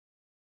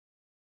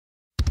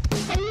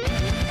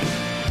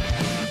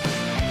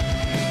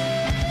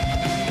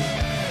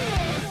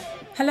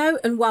Hello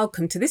and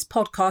welcome to this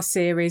podcast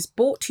series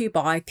brought to you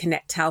by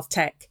Connect Health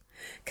Tech.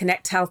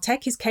 Connect Health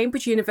Tech is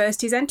Cambridge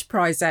University's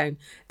enterprise zone,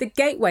 the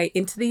gateway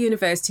into the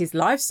university's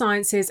life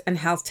sciences and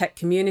health tech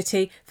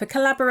community for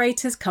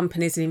collaborators,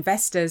 companies and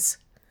investors.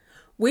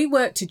 We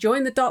work to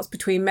join the dots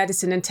between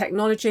medicine and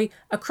technology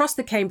across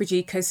the Cambridge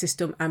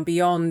ecosystem and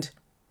beyond.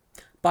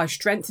 By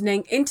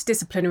strengthening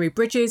interdisciplinary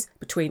bridges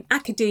between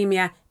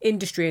academia,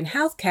 industry and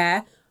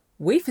healthcare,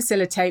 we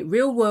facilitate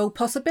real-world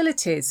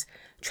possibilities,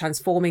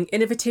 transforming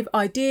innovative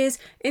ideas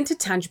into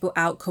tangible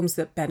outcomes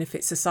that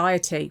benefit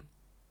society.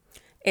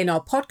 In our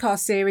podcast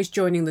series,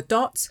 Joining the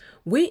Dots,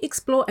 we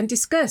explore and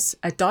discuss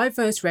a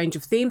diverse range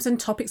of themes and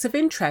topics of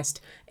interest,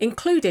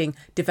 including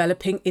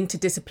developing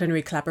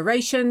interdisciplinary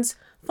collaborations,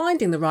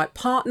 finding the right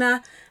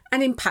partner,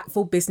 and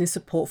impactful business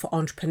support for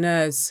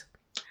entrepreneurs.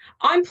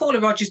 I'm Paula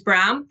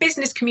Rogers-Brown,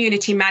 Business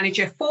Community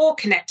Manager for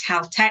Connect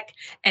Health Tech,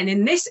 and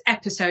in this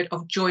episode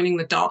of Joining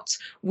the Dots,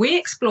 we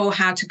explore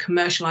how to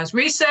commercialise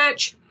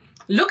research,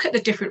 look at the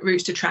different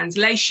routes to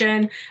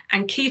translation,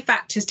 and key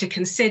factors to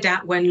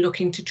consider when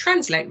looking to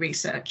translate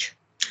research.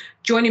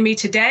 Joining me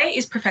today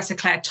is Professor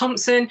Claire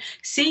Thompson,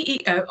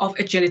 CEO of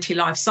Agility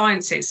Life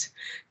Sciences.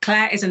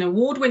 Claire is an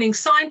award-winning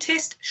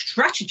scientist,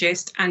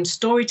 strategist and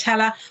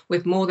storyteller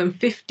with more than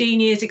 15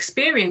 years'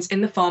 experience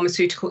in the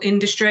pharmaceutical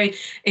industry,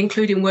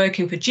 including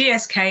working for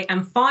GSK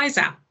and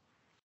Pfizer.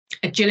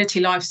 Agility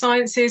Life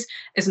Sciences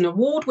is an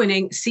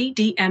award-winning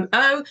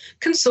CDMO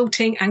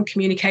consulting and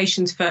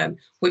communications firm,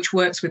 which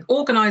works with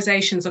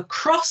organisations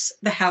across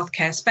the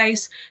healthcare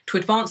space to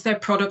advance their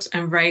products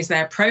and raise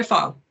their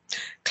profile.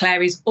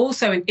 Claire is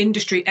also an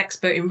industry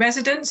expert in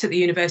residence at the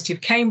University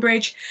of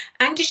Cambridge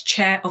and is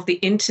chair of the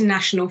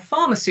International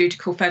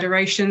Pharmaceutical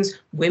Federation's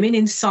Women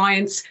in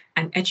Science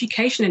and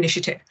Education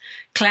Initiative.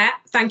 Claire,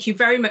 thank you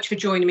very much for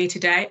joining me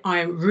today. I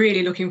am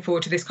really looking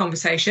forward to this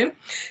conversation.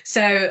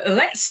 So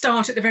let's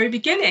start at the very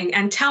beginning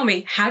and tell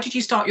me, how did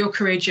you start your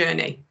career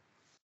journey?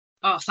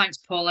 Oh, thanks,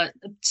 Paula.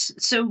 It's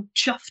so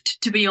chuffed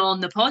to be on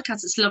the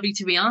podcast. It's lovely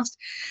to be asked.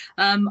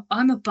 I'm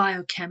a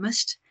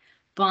biochemist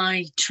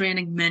by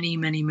training many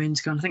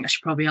moons ago. And I think I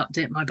should probably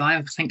update my bio.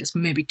 I think it's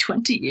maybe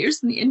 20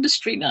 years in the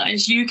industry now.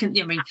 As you can,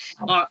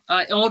 our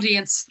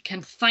audience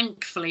can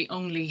thankfully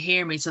only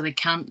hear me, so they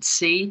can't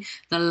see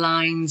the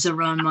lines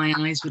around my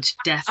eyes, which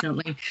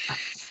definitely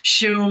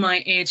show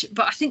my age.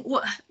 But I think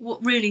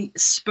what really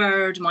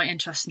spurred my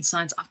interest in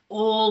science, I've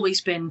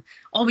always been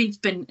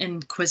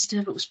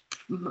inquisitive. It was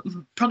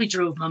probably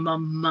drove my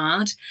mum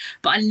mad,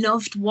 but I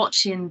loved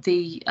watching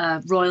the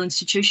Royal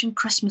Institution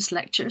Christmas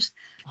lectures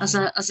as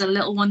a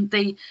little one.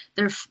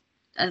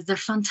 They're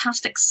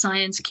fantastic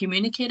science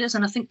communicators,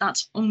 and I think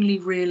that's only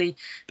really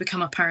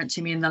become apparent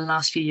to me in the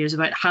last few years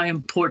about how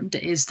important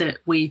it is that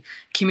we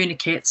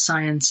communicate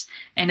science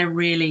in a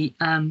really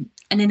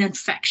in an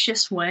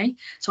infectious way.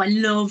 So I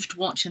loved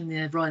watching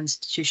the Royal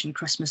Institution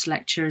Christmas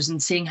lectures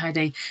and seeing how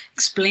they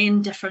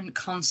explained different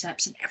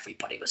concepts, and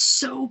everybody was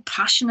so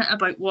passionate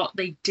about what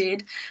they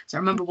did. So I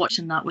remember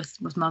watching that with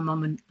my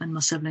mum and my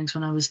siblings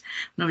when I was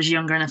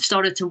younger, and I've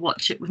started to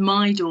watch it with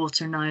my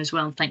daughter now as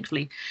well. And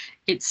thankfully,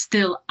 it's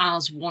still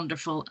as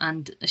wonderful,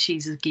 and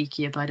she's as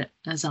geeky about it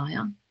as I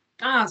am.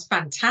 Ah, it's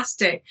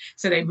fantastic.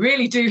 So they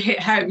really do hit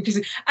home, because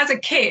as a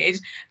kid,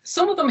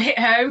 some of them hit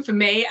home for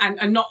me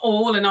and not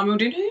all. And I'm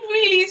wondering who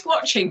really is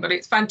watching, but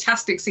it's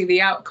fantastic to see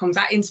the outcomes,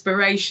 that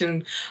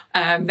inspiration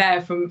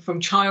there from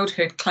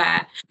childhood,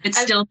 Claire. It's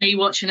still me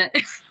watching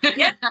it.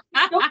 Yeah,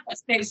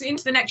 it's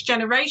into the next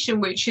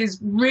generation, which is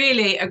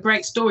really a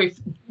great story,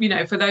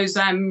 for those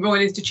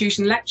Royal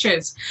Institution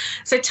lectures.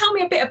 So tell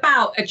me a bit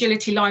about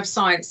Agility Life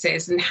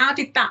Sciences and how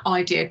did that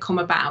idea come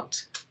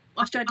about?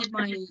 After I did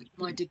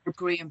my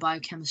degree in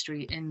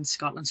biochemistry in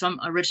Scotland, so I'm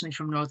originally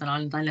from Northern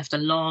Ireland. I left a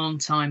long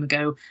time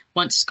ago,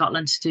 went to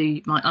Scotland to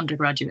do my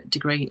undergraduate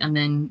degree, and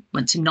then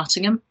went to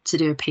Nottingham to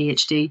do a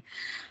PhD.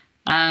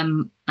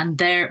 And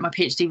there, my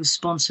PhD was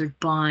sponsored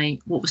by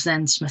what was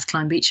then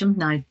SmithKline Beecham,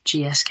 now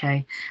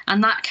GSK.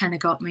 And that kind of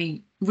got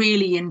me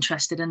really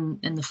interested in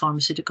the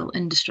pharmaceutical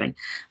industry.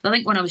 But I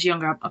think when I was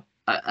younger,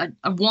 I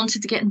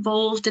wanted to get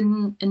involved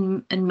in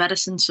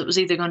medicine, so it was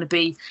either going to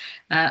be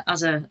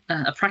as a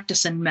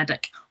practicing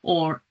medic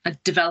or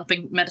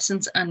developing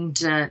medicines, and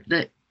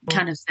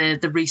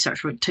the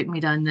research route took me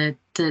down the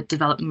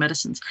developing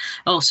medicines.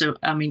 Also,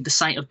 the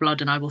sight of blood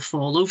and I will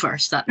fall over,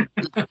 so that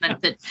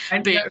meant that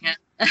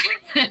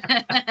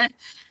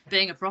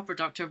being a proper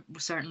doctor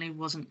certainly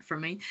wasn't for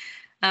me.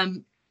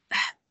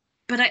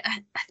 But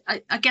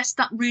I guess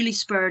that really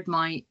spurred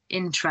my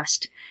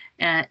interest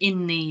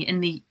in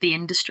the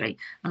industry,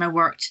 and I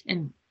worked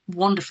in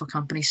wonderful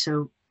companies,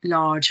 so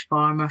large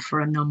pharma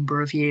for a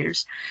number of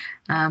years,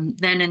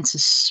 then into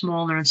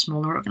smaller and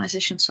smaller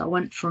organisations. So I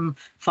went from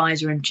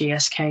Pfizer and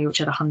GSK, which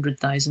had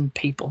 100,000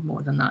 people,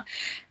 more than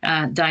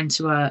that, down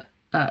to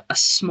a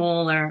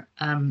smaller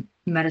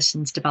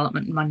medicines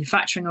development and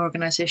manufacturing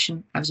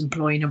organisation. I was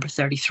employee number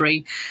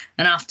 33,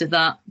 and after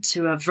that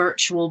to a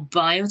virtual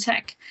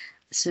biotech.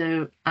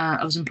 So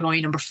I was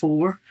employee number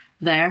 4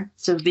 there.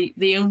 So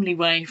the only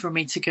way for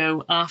me to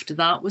go after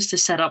that was to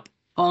set up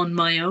on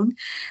my own.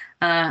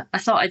 I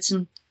thought I had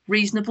some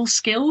reasonable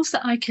skills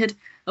that I could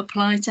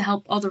apply to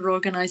help other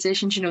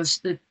organisations. You know, there's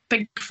the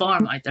big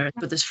pharma out there,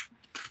 but there's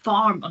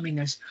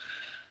there's,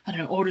 I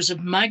don't know, orders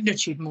of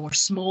magnitude more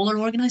smaller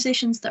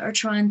organisations that are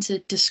trying to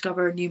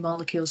discover new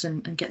molecules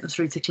and get them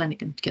through to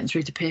clinic and get them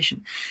through to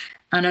patient.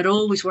 And I'd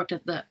always worked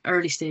at the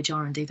early stage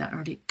R&D, that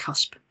early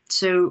cusp.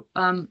 So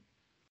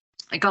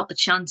I got the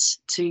chance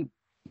to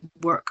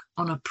work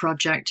on a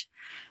project,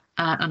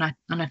 and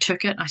I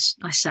took it. I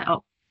set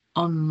up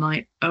on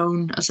my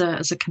own as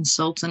a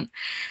consultant,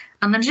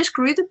 and then just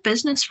grew the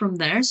business from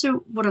there.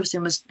 So what I was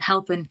doing was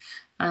helping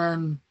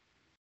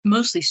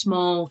mostly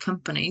small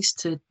companies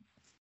to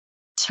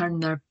turn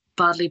their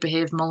badly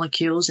behaved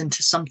molecules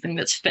into something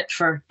that's fit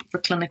for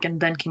clinic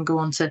and then can go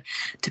on to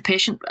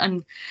patient.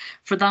 And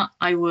for that,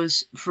 I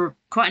was, for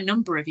quite a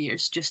number of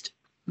years, just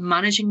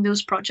managing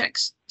those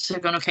projects. So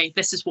going, okay,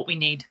 this is what we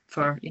need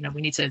for,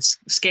 we need to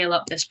scale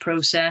up this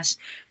process.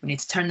 We need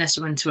to turn this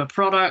into a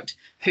product.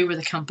 Who are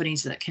the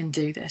companies that can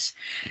do this?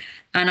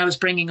 And I was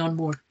bringing on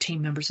more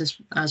team members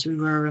as we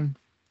were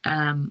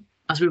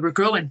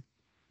growing,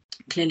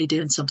 clearly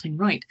doing something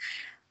right.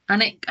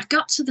 And I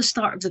got to the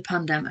start of the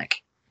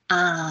pandemic,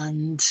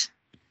 and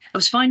I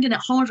was finding it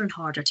harder and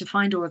harder to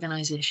find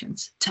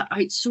organisations to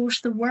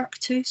outsource the work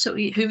to, so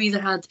who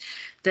either had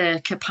the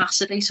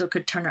capacity, so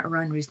could turn it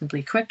around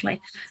reasonably quickly,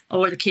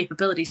 or the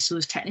capabilities, so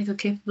those technical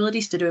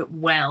capabilities to do it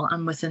well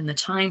and within the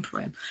time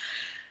frame.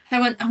 I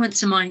went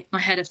to my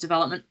head of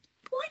development.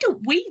 Why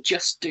don't we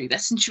just do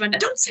this? And she went,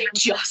 don't say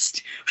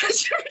just.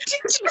 It's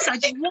ridiculous. I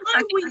said,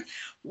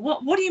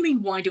 what do you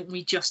mean, why don't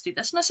we just do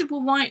this? And I said,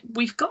 well, why?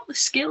 We've got the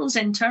skills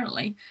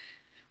internally.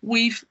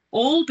 We've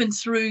all been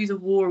through the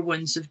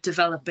whirlwinds of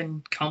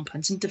developing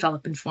compounds and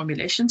developing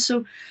formulations.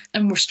 So,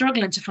 and we're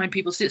struggling to find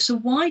people to do it. So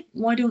why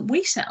don't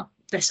we set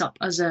this up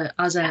as an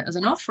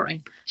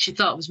offering? She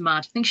thought I was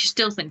mad. I think she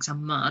still thinks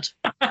I'm mad.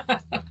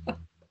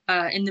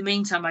 In the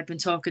meantime, I'd been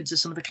talking to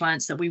some of the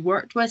clients that we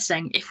worked with,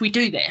 saying, if we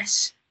do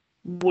this,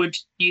 would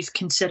you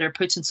consider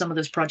putting some of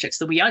those projects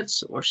that we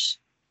outsource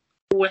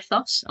with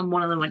us? And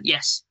one of them went,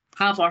 yes,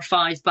 have our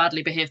 5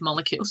 badly behaved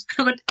molecules.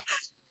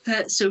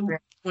 So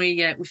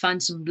we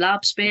found some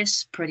lab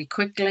space pretty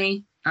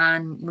quickly,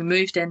 and we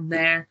moved in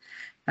there.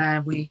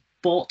 We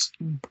bought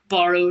and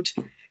borrowed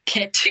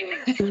kit,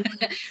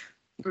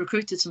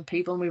 recruited some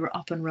people, and we were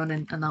up and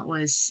running. And that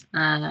was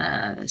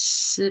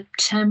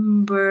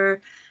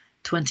September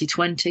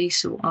 2020.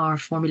 So our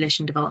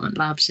formulation development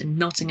labs in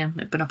Nottingham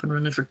have been up and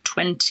running for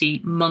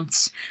 20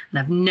 months, and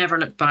I've never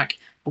looked back.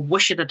 I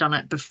wish I'd have done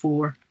it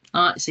before.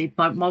 See,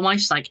 my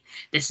wife's like,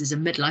 this is a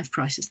midlife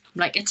crisis. I'm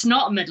like, it's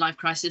not a midlife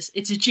crisis.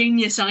 It's a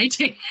genius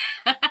idea.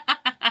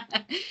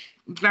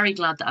 Very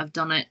glad that I've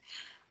done it.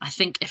 I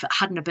think if it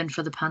hadn't have been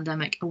for the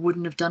pandemic, I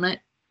wouldn't have done it.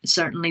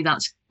 Certainly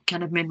that's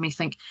kind of made me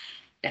think,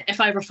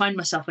 if I ever find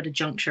myself at a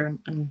juncture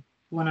and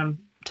when I'm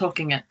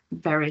talking at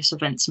various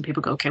events and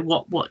people go, okay,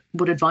 what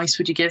advice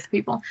would you give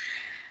people?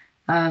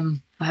 I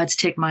had to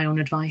take my own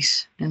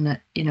advice in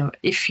that,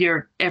 if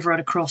you're ever at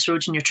a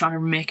crossroads and you're trying to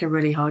make a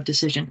really hard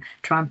decision,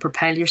 try and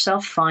propel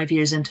yourself 5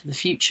 years into the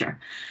future.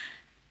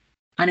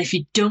 And if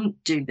you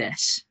don't do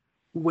this,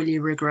 will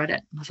you regret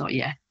it? And I thought,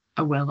 yeah,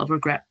 I will. I'll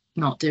regret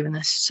not doing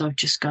this. So I've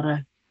just got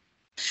to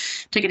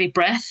take a deep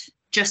breath,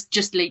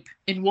 just leap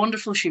in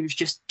wonderful shoes,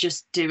 just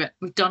do it.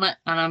 We've done it,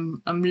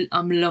 and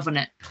I'm loving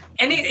it.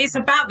 And it's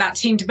about that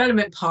team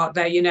development part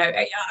there.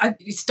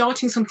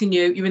 Starting something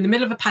new, you're in the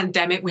middle of a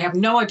pandemic, we have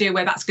no idea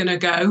where that's going to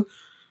go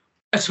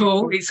at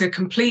all. It's a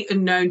complete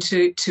unknown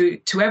to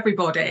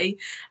everybody,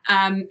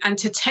 and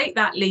to take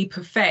that leap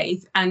of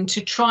faith and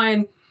to try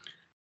and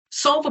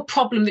solve a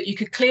problem that you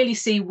could clearly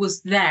see was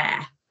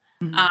there.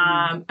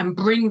 And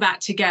bring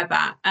that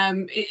together.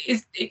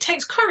 It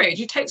takes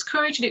courage. It takes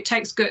courage and it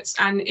takes guts,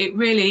 and it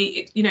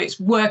really, it's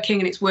working,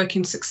 and it's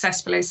working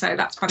successfully. So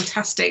that's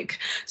fantastic.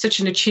 Such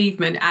an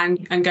achievement,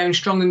 and going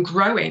strong and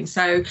growing.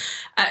 So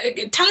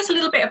tell us a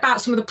little bit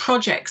about some of the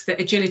projects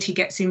that Agility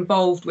gets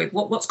involved with.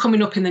 What's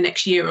coming up in the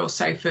next year or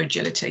so for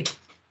Agility?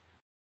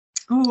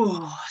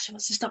 Oh, so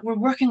let's just start. We're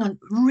working on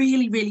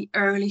really, really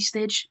early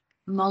stage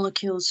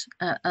molecules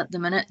at the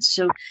minute.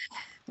 So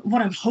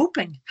what I'm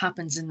hoping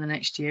happens in the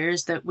next year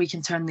is that we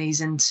can turn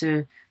these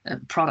into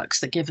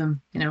products that give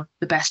them,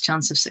 the best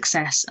chance of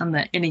success, and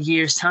that in a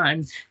year's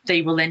time,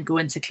 they will then go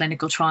into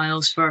clinical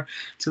trials so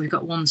we've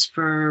got ones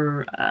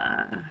for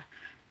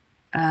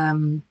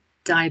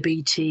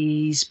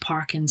diabetes,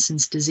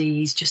 Parkinson's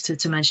disease, just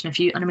to mention a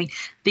few. And I mean,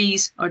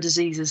 these are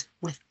diseases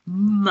with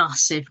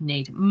massive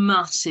need,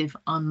 massive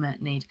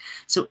unmet need.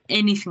 So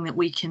anything that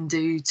we can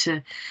do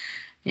to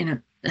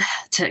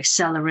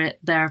accelerate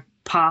their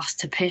path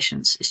to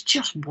patients is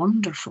just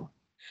wonderful.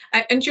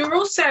 And you're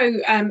also,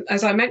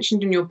 as I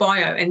mentioned in your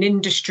bio, an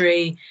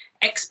industry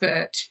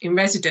expert in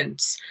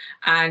residence.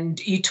 And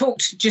you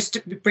talked just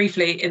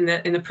briefly in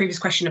the previous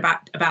question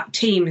about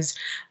teams.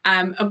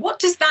 And what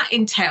does that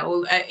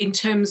entail in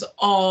terms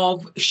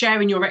of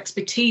sharing your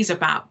expertise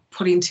about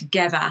putting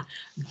together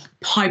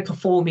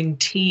high-performing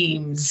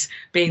teams,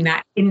 being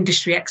that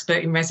industry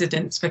expert in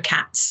residence for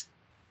CATs?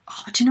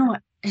 Oh, do you know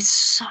what? it's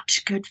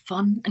such good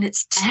fun and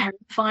it's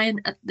terrifying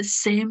at the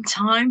same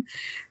time.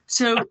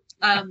 So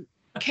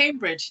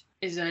Cambridge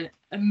is an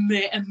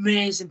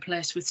amazing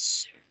place with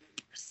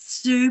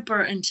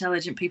super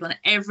intelligent people, and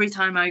every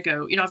time I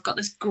go, I've got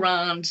this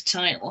grand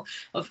title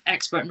of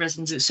expert in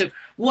residency. So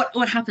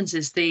what happens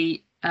is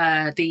the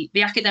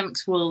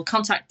academics will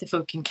contact the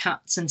folk in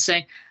CATS and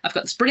say, I've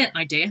got this brilliant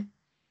idea.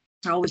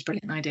 They're always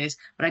brilliant ideas,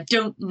 but I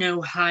don't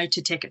know how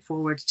to take it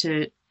forward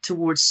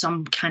towards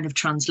some kind of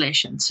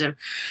translation. So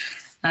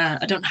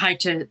I don't know how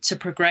to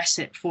progress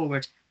it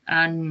forward.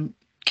 And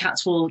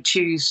CATS will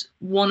choose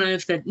one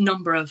of the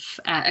number of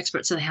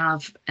experts that they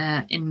have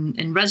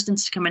in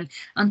residence to come in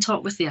and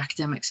talk with the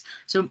academics.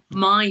 So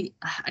I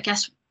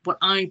guess what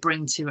I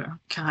bring to it,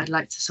 I'd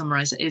like to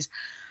summarise it, is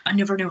I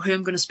never know who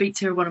I'm going to speak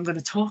to or what I'm going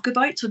to talk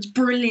about. So it's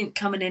brilliant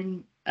coming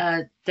in.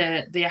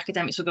 The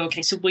academics will go,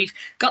 okay, so we've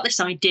got this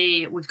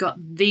idea, we've got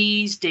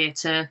these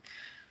data,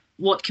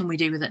 what can we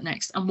do with it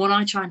next? And what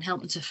I try and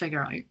help them to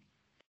figure out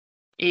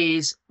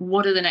is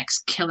what are the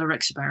next killer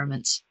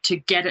experiments to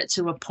get it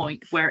to a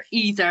point where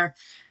either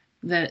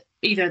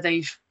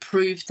they've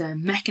proved the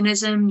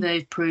mechanism,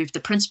 they've proved the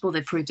principle,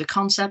 they've proved the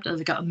concept, or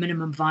they've got a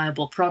minimum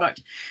viable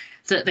product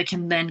that they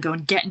can then go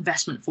and get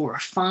investment for, or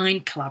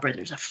find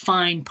collaborators, or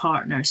find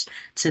partners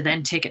to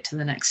then take it to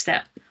the next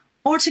step,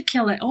 or to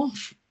kill it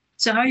off.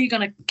 So how are you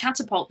going to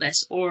catapult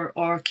this or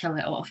kill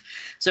it off?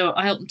 So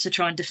I help them to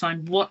try and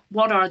define what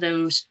are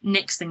those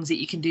next things that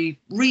you can do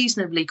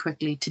reasonably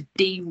quickly to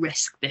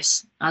de-risk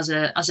this as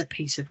a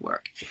piece of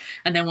work.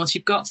 And then once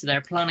you've got to there,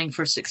 planning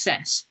for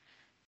success,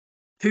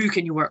 who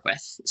can you work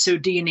with? So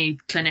do you need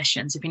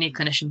clinicians? If you need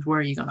clinicians, where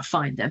are you going to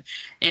find them?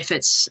 If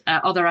it's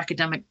other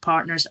academic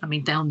partners, I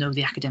mean, they'll know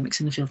the academics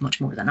in the field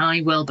much more than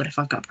I will, but if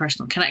I've got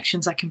personal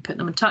connections, I can put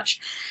them in touch.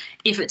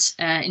 If it's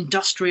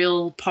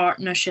industrial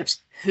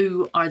partnerships,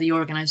 who are the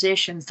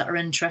organisations that are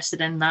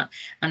interested in that?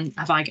 And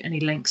have I got any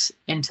links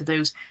into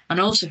those? And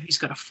also, who's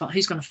going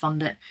to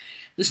fund it?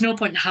 There's no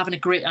point in having a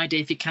great idea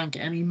if you can't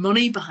get any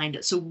money behind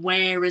it. So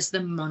where is the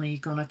money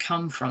going to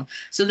come from?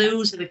 So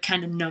those are the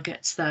kind of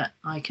nuggets that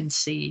I can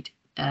seed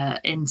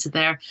into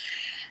there.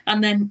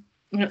 And then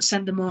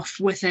send them off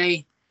with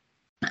a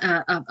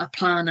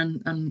plan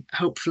and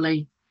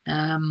hopefully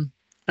a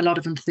lot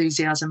of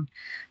enthusiasm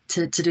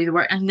to do the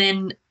work. And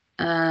then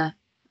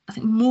I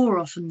think more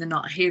often than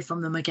not, I hear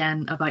from them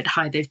again about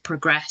how they've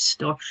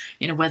progressed, or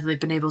whether they've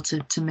been able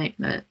to make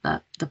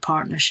the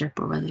partnership,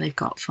 or whether they've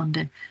got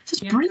funding. So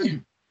it's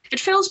brilliant. It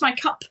fills my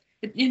cup.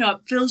 It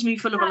fills me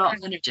full of a lot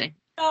of energy.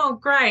 Oh,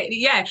 great!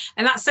 Yeah,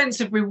 and that sense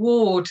of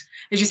reward,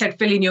 as you said,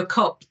 filling your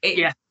cup.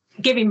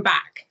 Giving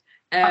back.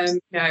 Pay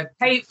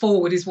it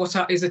forward is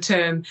a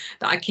term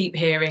that I keep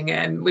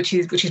hearing, which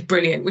is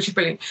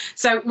brilliant.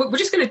 So we're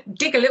just going to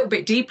dig a little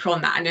bit deeper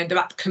on that, and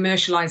about the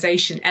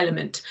commercialization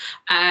element.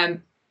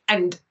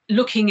 And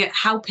looking at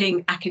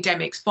helping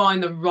academics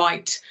find the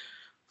right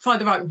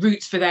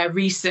routes for their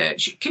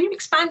research. Can you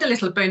expand a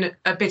little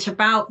bit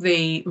about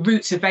the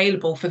routes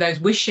available for those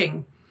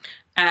wishing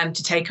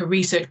to take a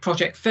research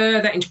project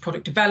further into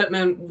product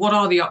development? What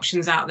are the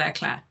options out there,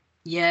 Claire?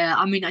 Yeah,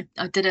 I mean,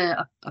 I did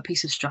a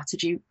piece of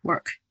strategy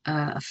work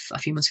a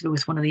few months ago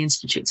with one of the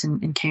institutes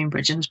in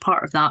Cambridge, and as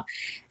part of that,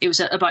 it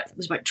was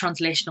about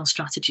translational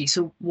strategy.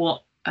 So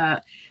how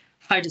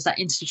does that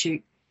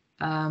institute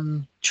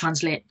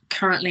translate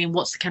currently, and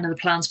what's the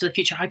plans for the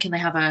future? How can they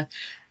have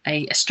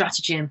a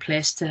strategy in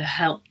place to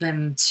help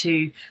them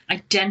to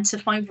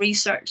identify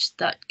research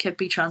that could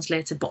be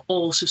translated, but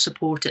also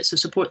support it? So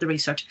support the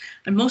research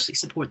and mostly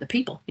support the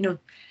people.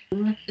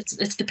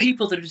 It's the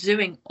people that are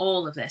doing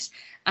all of this.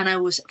 And I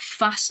was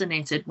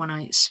fascinated when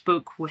I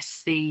spoke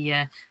with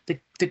the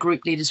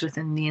group leaders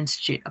within the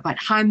institute about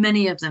how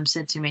many of them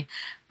said to me,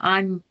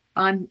 I'm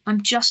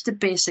just a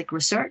basic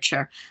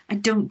researcher. I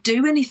don't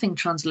do anything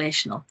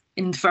translational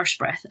in the first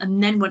breath,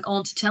 and then went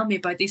on to tell me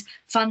about these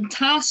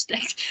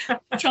fantastic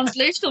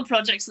translational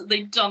projects that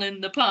they've done in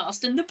the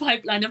past, and the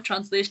pipeline of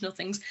translational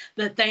things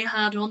that they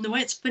had on the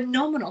way. It's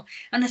phenomenal.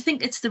 And I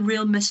think it's the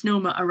real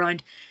misnomer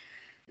around.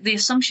 The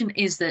assumption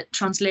is that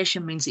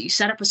translation means that you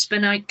set up a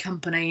spin-out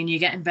company and you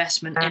get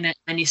investment in it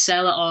and you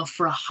sell it off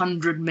for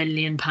 £100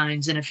 million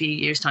in a few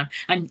years' time.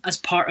 And as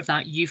part of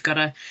that, you've got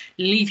to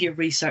leave your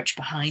research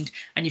behind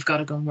and you've got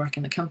to go and work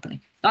in the company.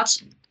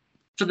 That's,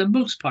 for the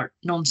most part,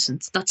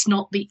 nonsense. That's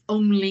not the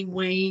only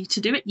way to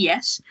do it.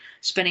 Yes,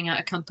 spinning out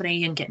a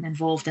company and getting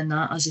involved in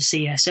that as a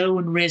CSO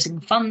and raising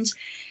funds,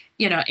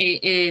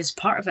 it is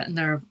part of it. And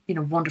there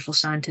are, wonderful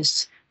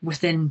scientists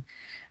within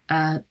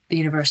the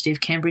University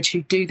of Cambridge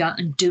who do that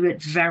and do it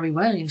very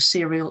well,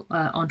 serial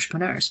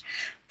entrepreneurs.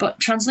 But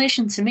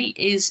translation to me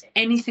is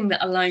anything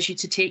that allows you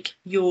to take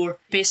your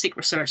basic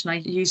research, and I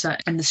use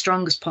that in the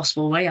strongest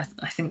possible way.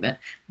 I think that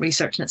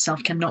research in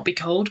itself cannot be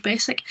called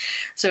basic.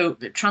 So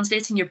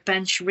translating your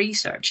bench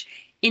research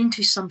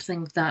into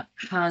something that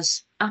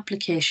has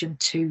application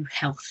to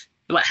health.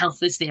 Well,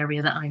 health is the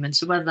area that I'm in.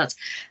 So whether that's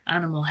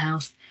animal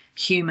health,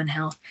 human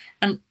health,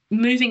 and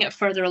moving it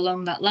further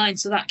along that line.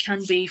 So that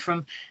can be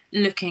from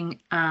looking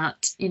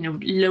at,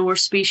 lower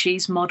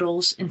species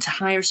models into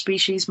higher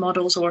species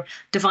models, or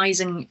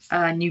devising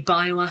new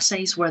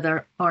bioassays where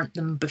there aren't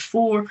them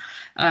before,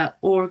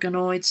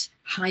 organoids,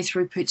 high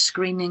throughput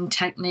screening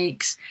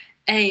techniques,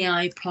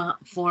 AI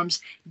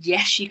platforms.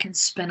 Yes, you can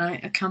spin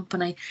out a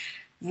company,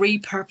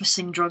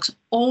 repurposing drugs.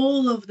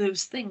 All of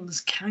those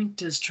things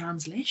count as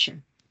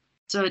translation.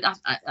 So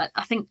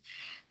I think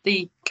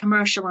the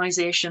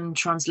commercialization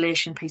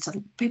translation piece, I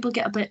think people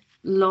get a bit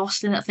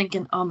lost in it,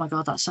 thinking, oh my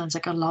God, that sounds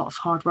like a lot of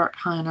hard work.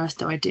 How on earth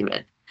do I do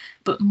it?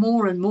 But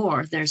more and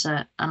more, there's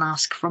an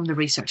ask from the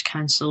research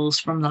councils,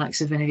 from the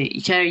likes of Innovate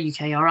UK,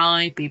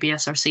 UKRI,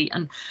 BBSRC,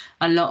 and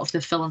a lot of the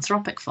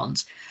philanthropic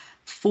funds,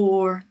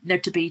 for there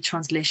to be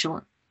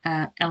translational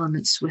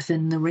elements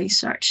within the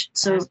research.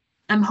 So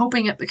I'm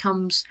hoping it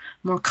becomes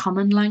more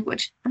common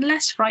language and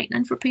less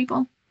frightening for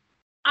people.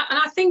 And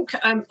I think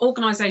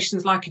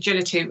organisations like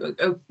Agility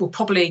will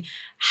probably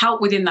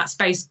help within that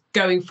space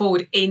going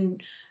forward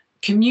in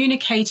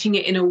communicating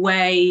it in a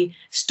way,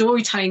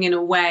 storytelling in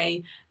a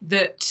way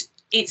that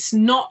it's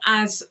not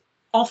as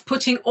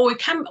off-putting, or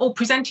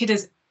presented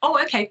as,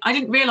 oh, okay, I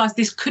didn't realise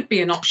this could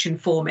be an option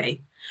for me.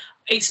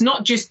 It's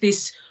not just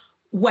this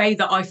way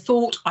that I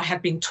thought I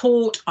had been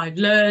taught, I've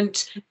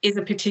learnt is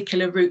a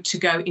particular route to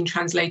go in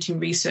translating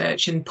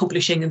research and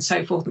publishing and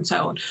so forth and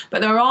so on.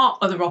 But there are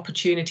other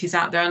opportunities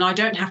out there, and I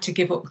don't have to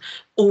give up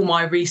all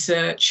my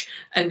research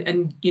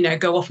and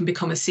go off and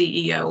become a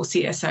CEO or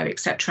CSO,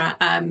 etc.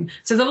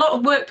 So there's a lot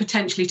of work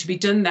potentially to be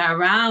done there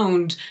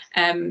around,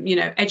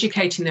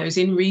 educating those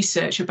in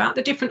research about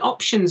the different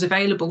options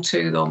available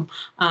to them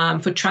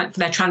for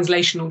their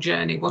translational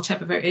journey,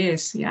 whatever it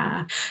is.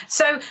 Yeah.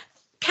 So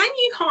can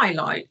you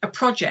highlight a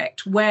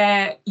project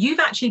where you've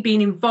actually been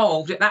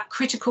involved at that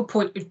critical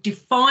point of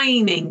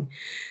defining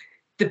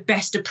the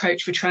best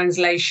approach for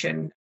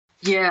translation?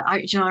 Yeah,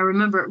 I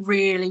remember it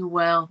really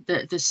well.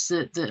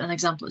 An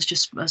example that's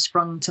just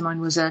sprung to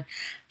mind was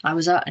I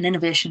was at an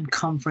innovation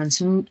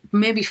conference, and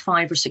maybe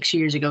 5 or 6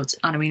 years ago.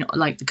 And I mean,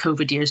 like the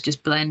COVID years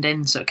just blend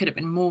in, so it could have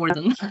been more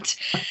than that.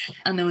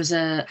 And there was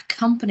a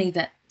company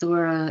that they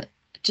were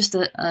just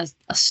a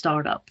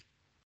startup,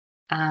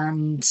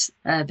 and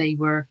they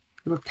were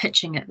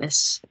pitching at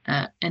this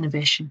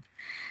innovation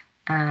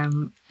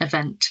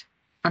event,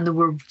 and they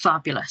were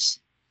fabulous,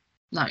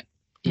 like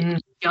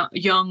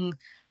young,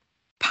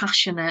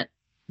 passionate.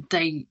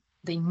 They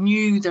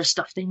knew their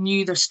stuff, they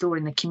knew their story,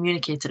 and they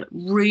communicated it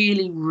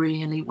really,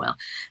 really well.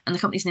 And the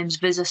company's name is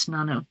Visus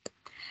Nano,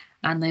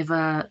 and they've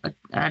a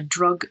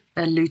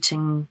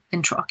drug-eluting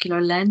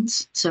intraocular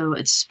lens, so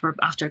it's for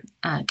after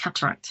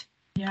cataract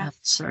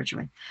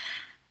surgery.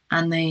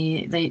 And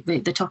they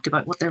talked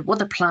about what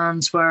their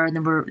plans were, and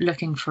they were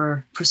looking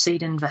for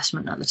seed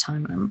investment at the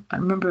time. And I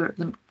remember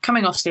them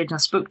coming off stage, and I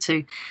spoke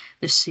to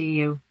the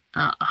CEO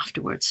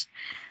afterwards,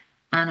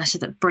 and I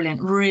said, that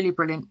brilliant, really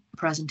brilliant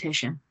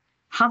presentation.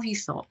 Have you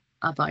thought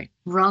about,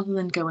 rather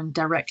than going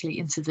directly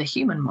into the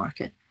human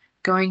market,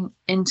 going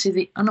into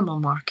the animal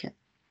market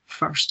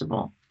first of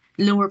all?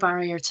 Lower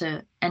barrier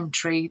to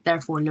entry,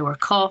 therefore lower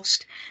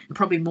cost, and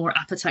probably more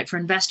appetite for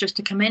investors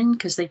to come in,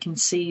 because they can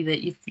see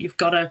that you've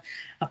got a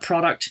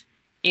product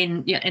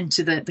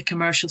into the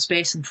commercial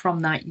space, and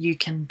from that you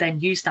can then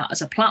use that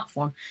as a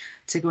platform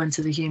to go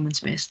into the human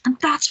space. And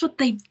that's what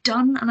they've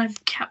done, and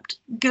I've kept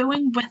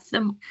going with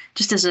them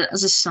just as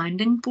a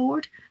sounding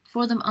board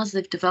for them as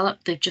they've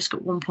developed. They've just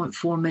got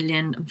 1.4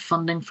 million in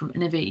funding from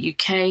Innovate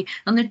UK,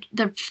 and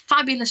they're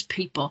fabulous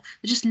people.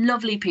 They're just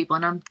lovely people,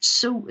 and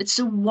it's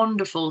so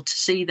wonderful to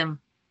see them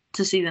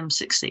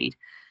succeed.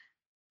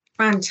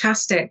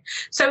 Fantastic.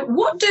 So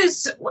what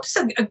does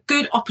a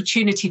good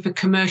opportunity for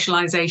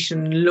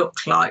commercialization look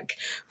like?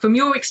 From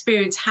your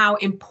experience, how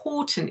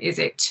important is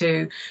it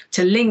to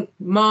link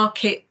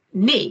market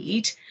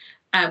need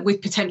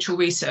with potential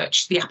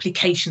research, the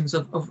applications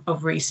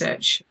of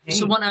research?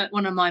 So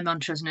one of my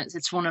mantras, and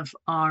it's one of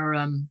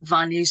our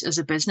values as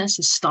a business,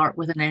 is start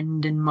with an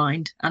end in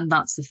mind. And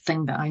that's the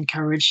thing that I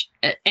encourage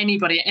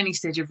anybody at any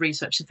stage of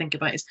research to think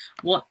about, is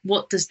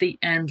what does the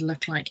end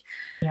look like?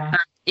 Yeah. And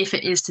if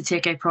it is to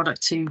take a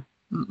product to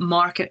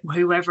market,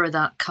 whoever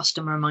that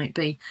customer might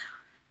be,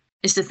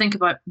 is to think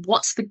about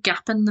what's the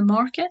gap in the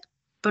market,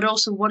 but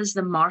also what is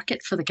the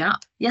market for the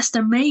gap. Yes,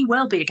 there may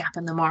well be a gap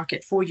in the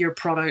market for your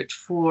product,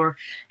 for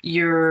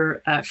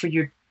your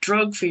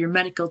drug, for your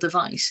medical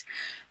device,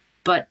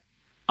 but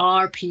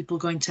are people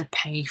going to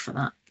pay for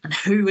that? And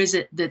who is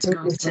it that's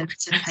going to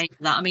pay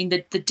for that? I mean, the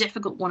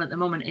difficult one at the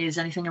moment is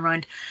anything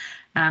around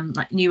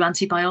like new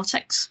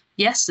antibiotics.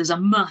 Yes, there's a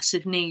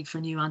massive need for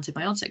new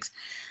antibiotics,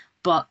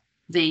 but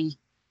the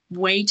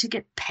way to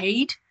get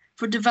paid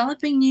for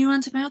developing new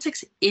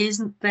antibiotics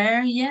isn't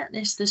there yet.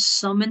 There's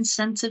some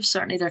incentive.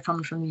 Certainly they're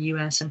coming from the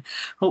US, and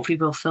hopefully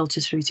will filter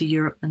through to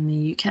Europe and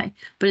the UK,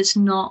 but it's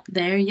not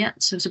there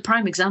yet. So it's a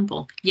prime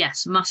example.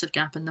 Yes, massive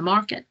gap in the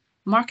market.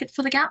 Market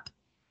for the gap?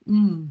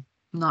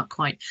 Not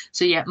quite.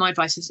 So yeah, my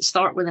advice is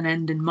start with an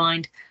end in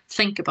mind.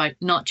 Think about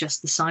not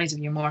just the size of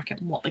your market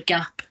and what the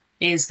gap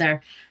is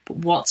there, but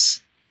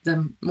what's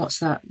what's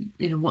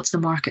the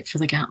market for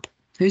the gap?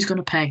 Who's going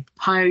to pay?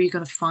 How are you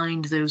going to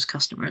find those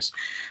customers?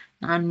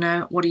 And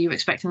what are you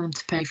expecting them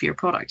to pay for your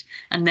product?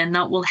 And then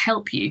that will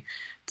help you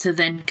to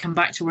then come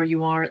back to where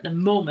you are at the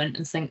moment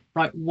and think,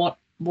 right, what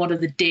are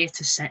the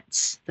data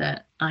sets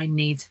that I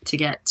need to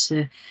get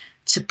to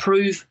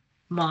prove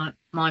my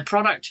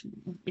product?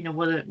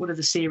 What are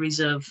the series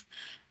of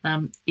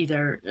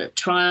either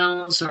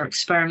trials or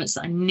experiments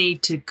that I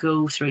need to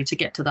go through to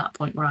get to that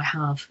point where I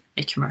have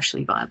a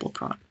commercially viable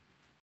product?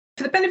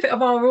 For the benefit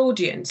of our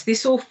audience,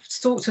 this all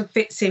sort of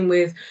fits in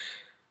with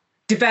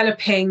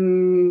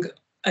developing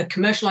a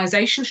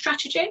commercialization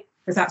strategy,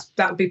 because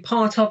that would be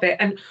part of it.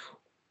 And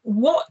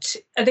what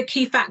are the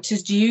key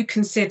factors do you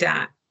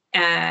consider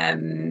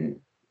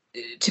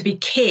to be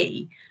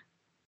key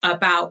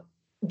about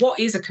what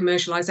is a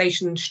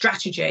commercialization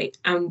strategy,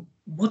 and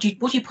what do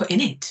you put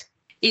in it?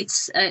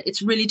 It's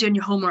really doing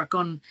your homework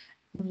on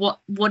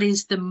what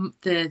is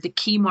the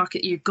key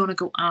market you're going to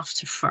go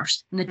after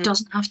first, and it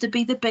doesn't have to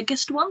be the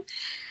biggest one.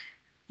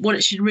 What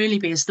it should really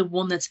be is the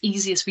one that's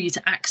easiest for you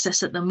to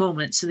access at the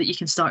moment, so that you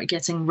can start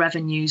getting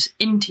revenues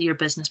into your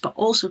business, but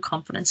also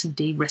confidence in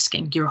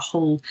de-risking your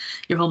whole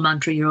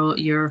mantra,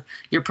 your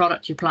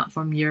product, your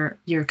platform,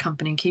 your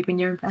company, and keeping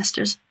your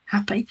investors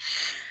happy.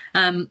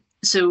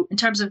 So in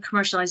terms of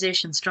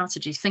commercialization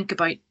strategy, think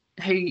about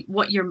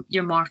what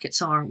your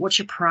markets are, what's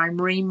your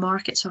primary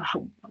markets, or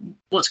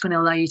what's going to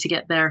allow you to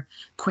get there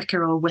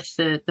quicker or with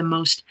the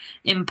most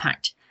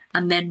impact.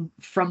 And then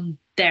from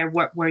there,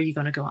 where are you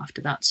going to go after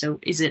that? So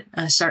is it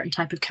a certain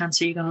type of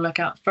cancer you're going to look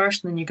at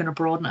first, and then you're going to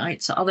broaden it out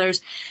to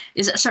others?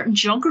 Is it a certain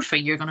geography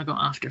you're going to go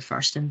after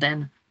first, and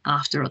then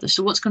after others?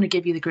 So what's going to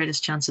give you the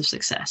greatest chance of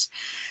success?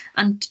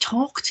 And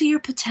talk to your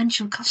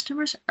potential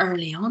customers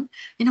early on.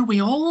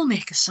 We all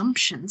make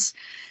assumptions.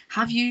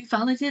 Have you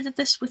validated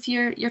this with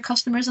your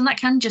customers? And that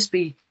can just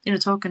be,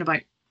 talking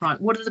about,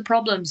 right, what are the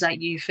problems that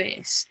you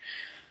face?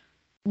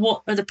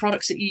 What are the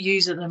products that you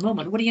use at the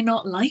moment? What do you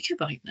not like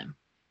about them?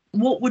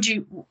 What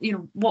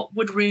what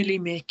would really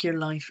make your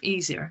life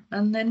easier?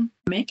 And then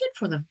make it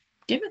for them.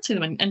 Give it to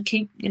them and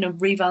keep,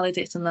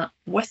 revalidating that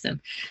with them.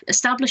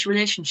 Establish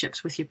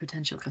relationships with your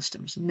potential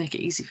customers and make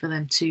it easy for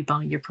them to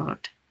buy your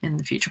product in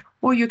the future,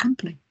 or your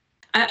company.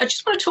 I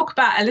just want to talk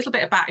a little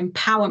bit about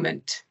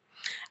empowerment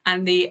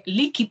and the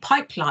leaky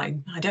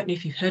pipeline. I don't know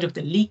if you've heard of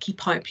the leaky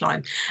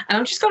pipeline. And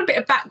I've just got a bit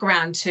of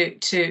background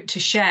to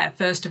share,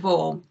 first of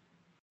all.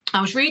 I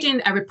was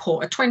reading a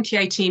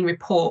 2018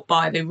 report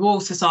by the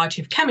Royal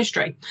Society of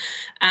Chemistry,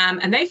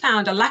 and they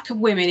found a lack of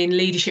women in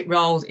leadership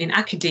roles in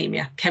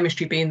academia,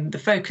 chemistry being the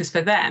focus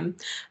for them.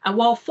 And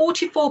while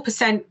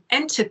 44%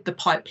 entered the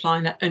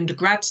pipeline at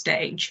undergrad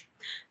stage,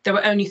 there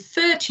were only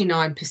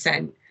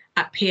 39%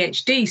 at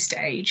PhD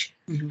stage,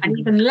 and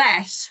even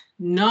less,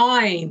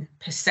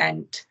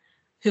 9%,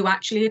 who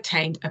actually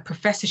attained a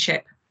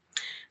professorship.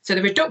 So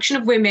the reduction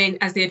of women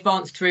as they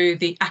advanced through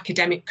the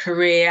academic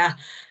career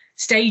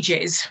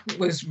stages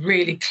was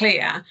really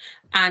clear,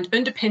 and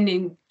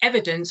underpinning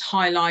evidence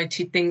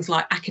highlighted things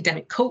like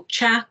academic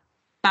culture,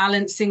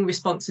 balancing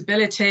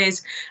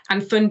responsibilities,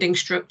 and funding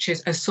structures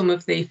as some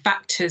of the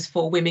factors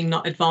for women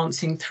not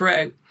advancing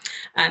through.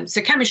 So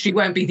chemistry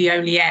won't be the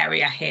only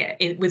area here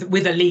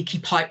with a leaky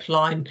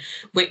pipeline,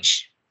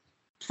 which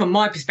from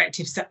my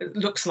perspective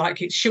looks like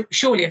it's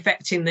surely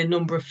affecting the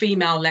number of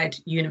female-led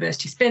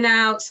university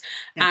spin-outs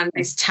and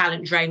this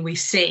talent drain we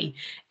see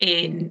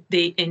in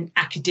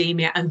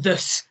academia, and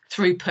thus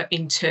throughput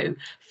into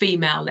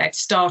female-led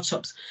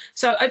startups.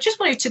 So I just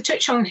wanted to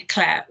touch on,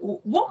 Claire,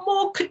 what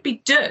more could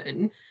be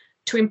done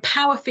to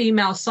empower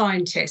female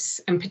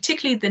scientists, and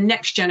particularly the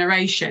next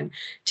generation,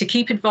 to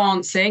keep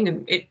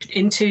advancing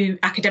into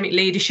academic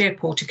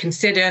leadership, or to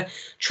consider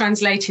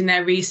translating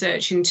their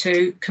research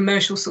into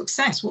commercial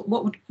success?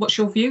 What's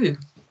your view?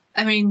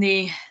 I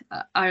mean,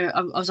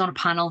 I was on a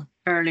panel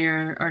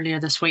earlier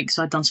this week,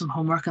 so I'd done some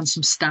homework on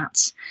some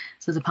stats.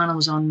 So the panel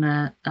was on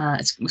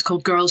it was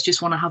called "Girls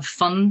Just Want to Have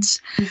Funds,"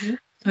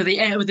 with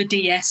the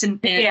DS in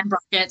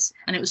brackets,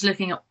 and it was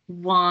looking at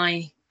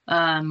why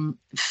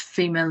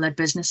female-led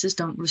businesses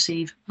don't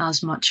receive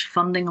as much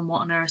funding, and what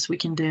on earth we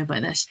can do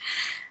about this.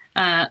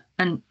 And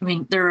I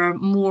mean, there are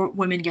more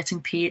women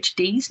getting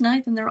PhDs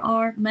now than there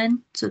are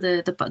men, so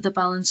the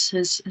balance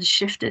has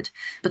shifted.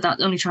 But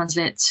that only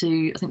translates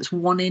to, I think it's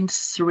 1 in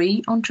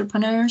 3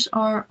 entrepreneurs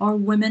are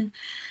women.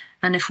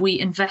 And if we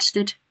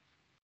invested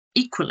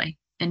equally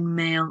in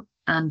male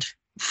and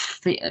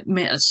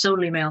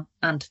solely male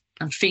and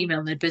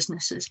female-led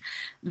businesses,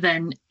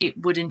 then it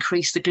would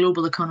increase the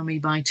global economy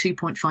by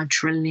 $2.5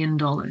 trillion.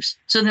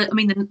 So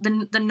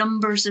the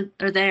numbers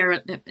are there.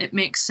 It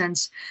makes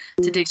sense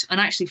to do. And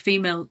actually,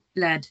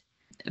 female-led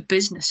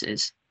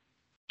businesses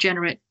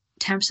generate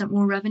 10%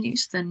 more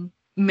revenues than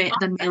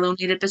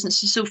male-only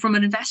businesses. So from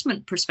an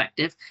investment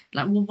perspective,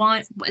 like, well,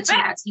 why? It's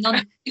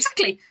not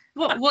exactly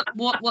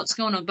what's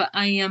going on.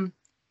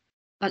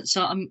 But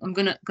so I'm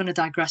gonna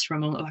digress for a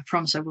moment. I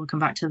promise I will come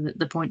back to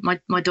the point.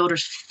 My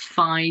daughter's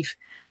 5.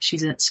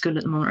 she's at school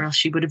at the moment, or else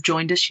she would have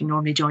joined us. She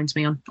normally joins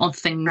me on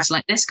things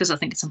like this, because I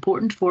think it's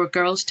important for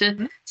girls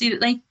to see that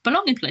they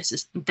belong in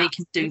places and they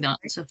can do that.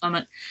 So if I'm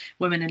at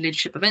women in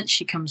leadership events,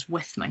 she comes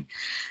with me.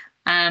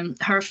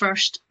 Her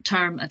first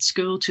term at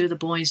school, 2 of the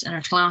boys in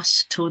her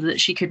class told her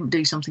that she couldn't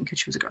do something because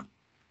she was a girl.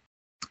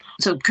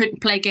 So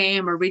couldn't play a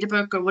game or read a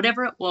book or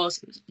whatever it was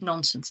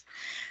nonsense.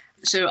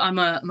 So I'm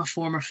a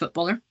former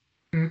footballer.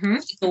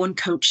 Go and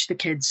coach the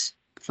kids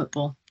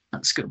football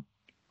at school.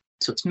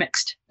 So it's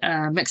mixed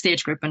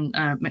age group and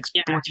mixed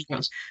boys and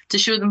girls. To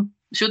show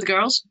the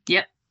girls,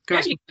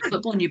 girls can play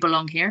football and you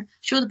belong here.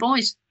 Show the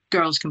boys,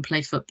 girls can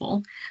play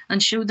football,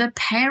 and show the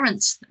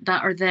parents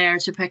that are there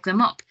to pick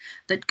them up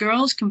that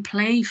girls can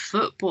play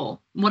football.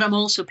 What I'm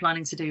also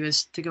planning to do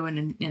is to go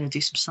in and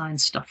do some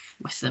science stuff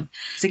with them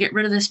to get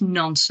rid of this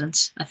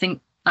nonsense. I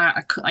think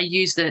I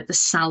use the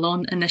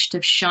Salon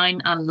initiative,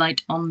 shine a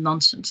light on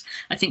nonsense.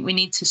 I think we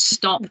need to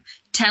stop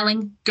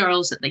telling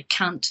girls that they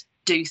can't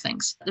do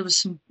things. There was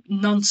some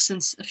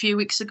nonsense a few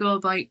weeks ago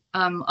about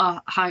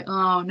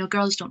no,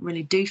 girls don't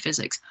really do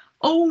physics.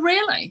 Oh,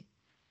 really?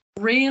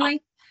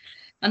 Really?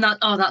 And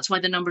that's why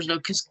the number's low,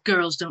 because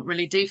girls don't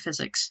really do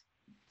physics.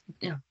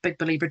 Big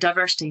believer,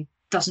 diversity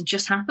doesn't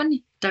just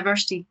happen.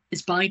 Diversity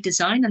is by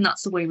design, and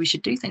that's the way we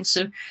should do things.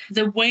 So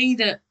the way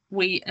that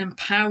we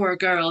empower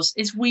girls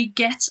is we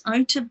get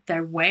out of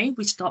their way.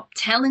 We stop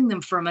telling them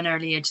from an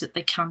early age that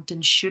they can't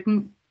and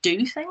shouldn't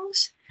do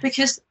things.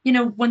 Because,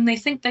 when they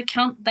think they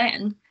can't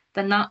then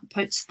that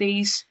puts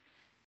these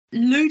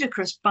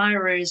ludicrous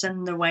barriers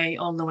in their way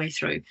all the way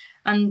through.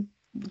 And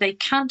they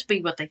can't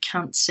be what they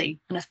can't see.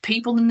 And if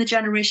people in the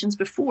generations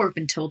before have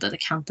been told that they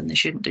can't and they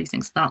shouldn't do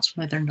things, that's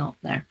why they're not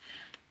there.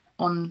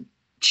 On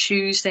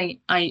Tuesday,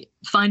 I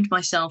find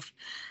myself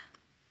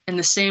in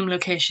the same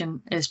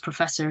location as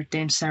Professor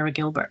Dame Sarah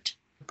Gilbert.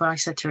 But I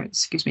said to her,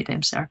 "Excuse me,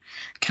 Dame Sarah,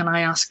 can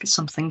I ask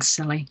something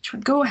silly?" She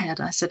went, "Go ahead."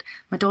 I said,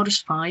 "My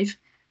daughter's 5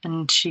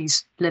 and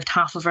she's lived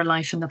half of her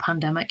life in the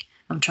pandemic.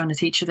 I'm trying to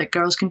teach her that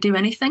girls can do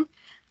anything.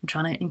 I'm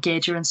trying to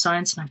engage her in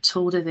science, and I've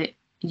told her that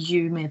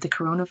you made the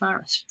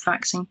coronavirus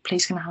vaccine.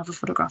 Please, can I have a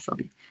photograph of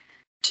you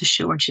to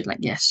show her?" And she's like,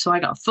 "Yes." So I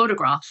got a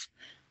photograph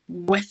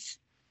with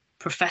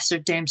Professor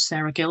Dame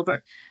Sarah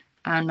Gilbert.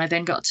 And I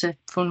then got to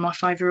phone my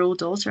 5-year-old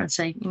daughter and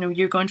say,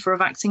 "You're going for a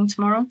vaccine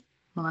tomorrow?"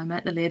 Well, I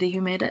met the lady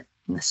who made it,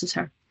 and this is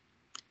her.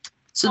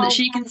 So that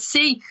she can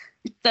see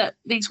that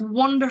these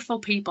wonderful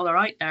people are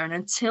out there. And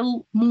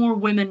until more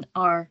women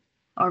are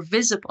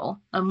visible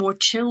and more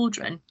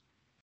children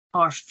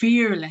are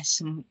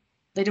fearless and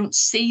they don't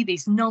see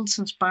these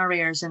nonsense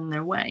barriers in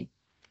their way,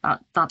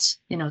 that's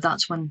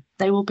when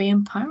they will be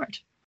empowered.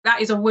 That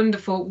is a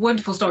wonderful,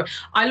 wonderful story.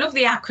 I love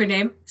the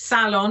acronym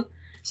SALON.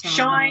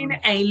 Shine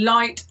a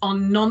light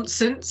on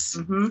nonsense.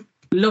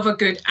 Love a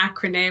good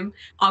acronym.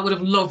 I would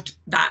have loved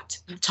that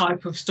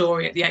type of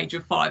story at the age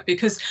of 5,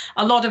 because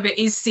a lot of it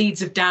is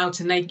seeds of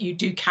doubt, and you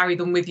do carry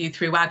them with you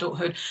through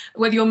adulthood,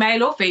 whether you're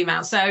male or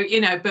female. So,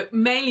 but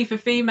mainly for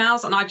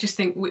females. And I just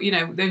think,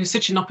 there was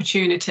such an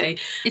opportunity.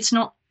 It's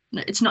not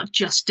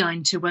just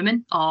down to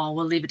women. Oh,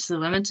 we'll leave it to the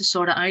women to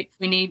sort it out.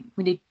 We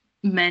need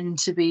men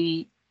to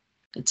be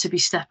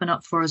stepping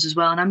up for us as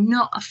well. And I'm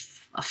not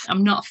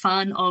a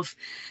fan of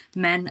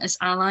men as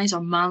allies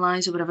or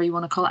mallies or whatever you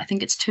want to call it. I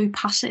think it's too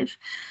passive.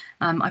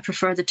 I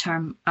prefer the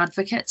term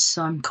advocates,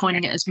 so I'm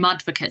coining it as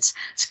madvocates.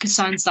 It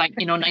sounds like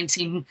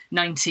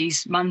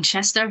 1990s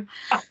Manchester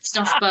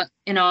stuff, but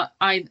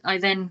I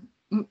then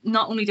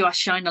not only do I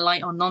shine a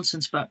light on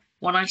nonsense, but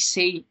when I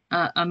see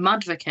a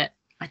madvocate,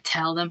 I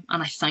tell them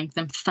and I thank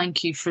them.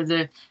 Thank you for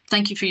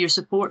your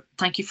support.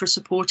 Thank you for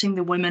supporting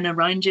the women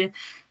around you.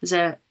 There's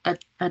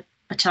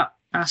a chap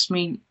asked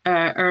me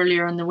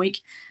earlier in the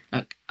week,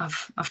 "Look,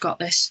 I've got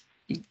this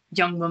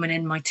young woman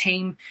in my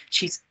team.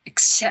 She's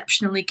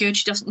exceptionally good.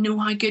 She doesn't know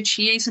how good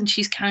she is, and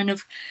she's kind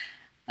of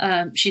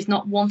she's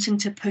not wanting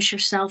to push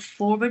herself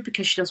forward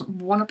because she doesn't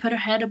want to put her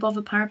head above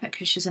a parapet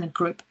because she's in a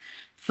group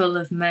full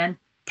of men.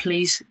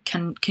 Please,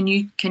 can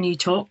you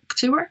talk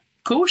to her?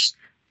 Of course.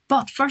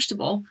 But first of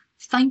all,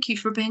 thank you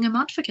for being an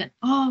advocate."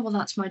 "Oh, well,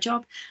 that's my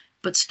job."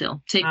 But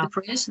still, take the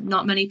praise.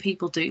 Not many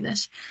people do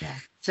this. Yeah.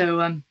 So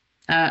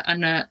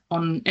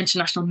on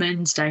International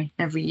Men's Day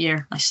every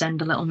year, I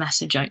send a little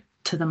message out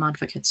to them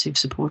advocates who've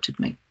supported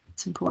me.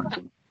 It's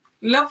important.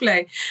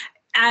 Lovely.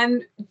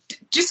 And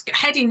just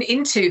heading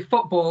into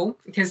football,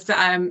 because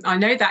I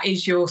know that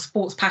is your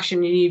sports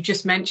passion, and you've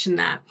just mentioned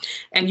that,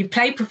 and you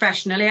play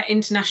professionally at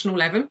international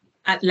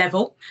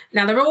level.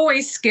 Now, there are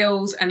always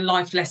skills and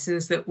life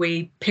lessons that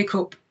we pick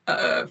up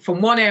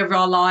from one area of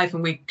our life,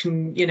 and we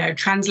can,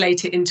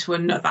 translate it into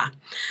another.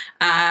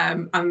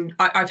 And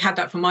I've had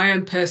that from my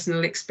own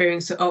personal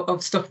experience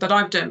of stuff that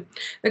I've done.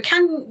 But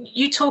can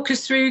you talk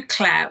us through,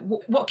 Claire,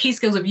 what key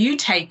skills have you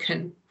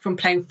taken from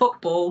playing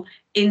football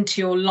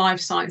into your life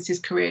sciences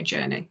career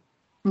journey?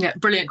 Yeah,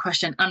 brilliant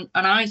question. And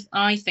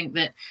I think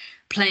that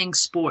playing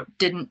sport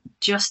didn't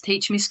just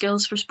teach me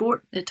skills for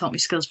sport. It taught me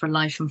skills for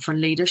life and for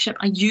leadership.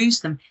 I use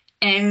them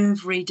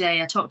every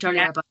day. I talked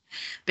earlier about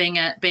being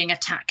a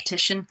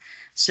tactician.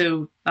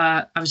 So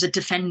I was a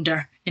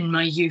defender in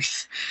my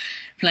youth,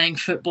 playing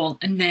football,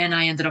 and then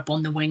I ended up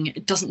on the wing.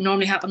 It doesn't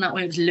normally happen that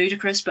way. It was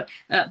ludicrous, but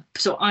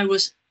so I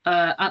was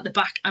at the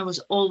back. I was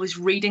always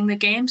reading the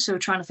game, so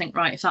trying to think,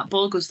 right, if that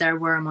ball goes there,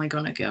 where am I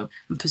going to go,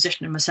 and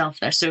positioning myself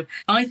there. So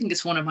I think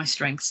it's one of my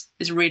strengths,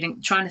 is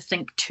reading, trying to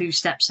think 2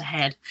 steps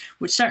ahead,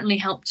 which certainly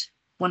helped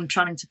when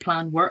trying to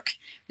plan work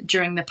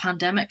during the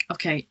pandemic.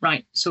 Okay,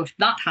 right, so if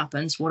that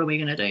happens, what are we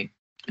going to do?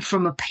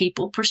 From a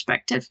people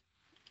perspective,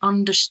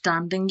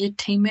 understanding your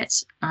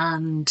teammates,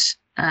 and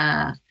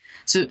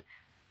so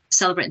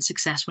celebrating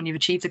success when you've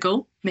achieved the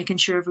goal, making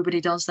sure everybody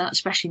does that,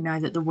 especially now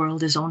that the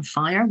world is on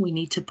fire. We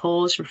need to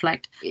pause,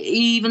 reflect,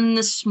 even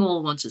the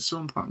small ones. It's so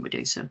important we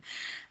do so.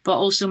 But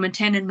also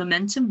maintaining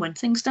momentum when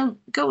things don't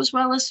go as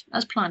well as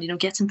planned,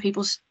 getting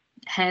people's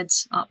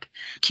heads up.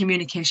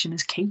 Communication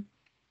is key.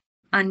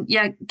 And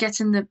yeah,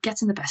 getting the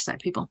best out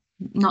of people,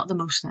 not the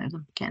most out of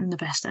them, getting the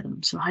best out of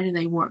them. So how do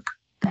they work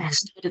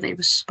best? How do they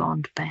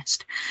respond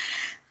best?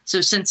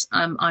 So since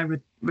I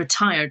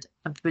retired,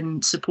 I've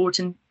been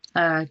supporting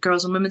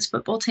girls and women's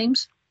football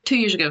teams. 2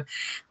 years ago,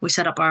 we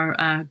set up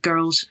our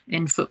Girls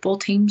in Football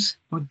Teams,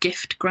 or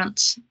gift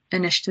grants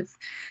initiative.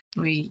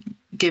 We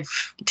give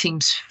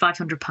teams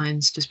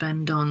 £500 to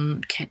spend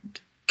on kit,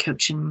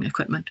 coaching,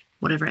 equipment,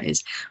 whatever it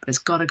is, but it's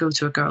got to go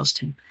to a girls'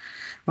 team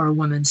or a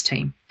women's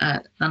team.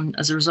 And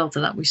as a result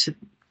of that, we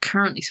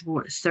currently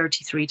support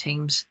 33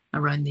 teams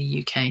around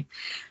the UK,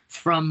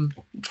 from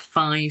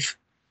 5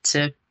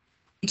 to,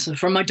 so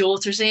from my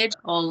daughter's age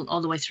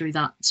all the way through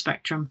that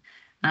spectrum.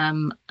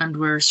 And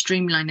we're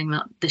streamlining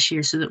that this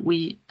year so that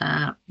we're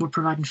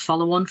providing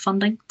follow-on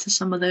funding to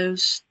some of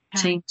those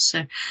teams.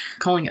 So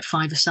calling it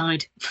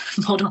 5-a-side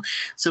model.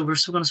 So we're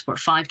going to support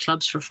 5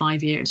 clubs for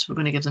 5 years. We're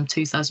going to give them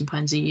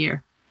 £2,000 a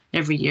year,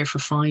 every year for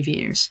 5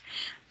 years,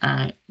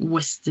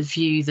 with the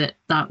view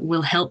that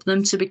will help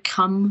them to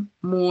become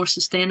more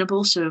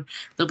sustainable. So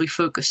there'll be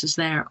focuses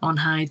there on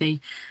how they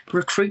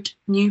recruit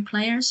new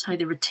players, how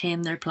they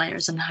retain their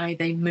players, and how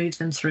they move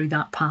them through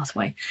that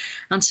pathway,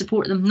 and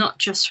support them not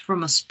just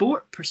from a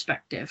sport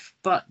perspective,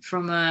 but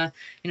from a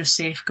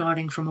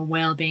safeguarding, from a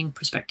well-being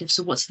perspective.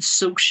 So what's the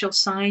social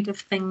side of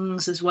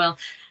things as well?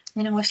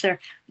 If they're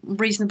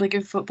reasonably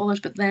good footballers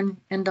but then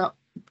end up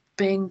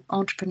being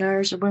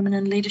entrepreneurs or women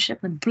in leadership,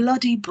 and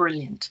bloody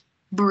brilliant.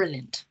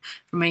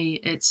 For me,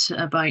 it's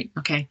about,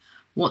 okay,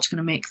 what's going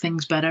to make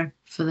things better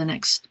for the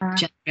next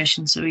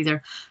generation? So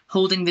either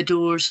holding the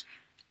doors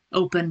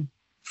open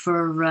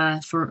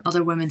for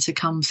other women to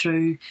come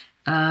through,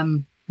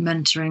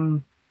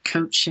 mentoring,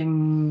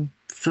 coaching,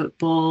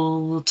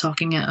 football,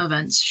 talking at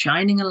events,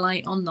 shining a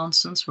light on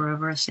nonsense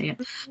wherever I see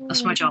it.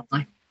 That's my job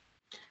now.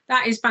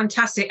 That is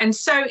fantastic and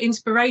so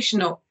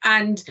inspirational.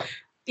 And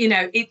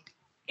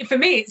for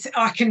me,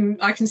 I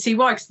can see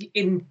why. 'Cause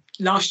in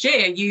last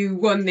year, you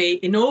won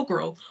the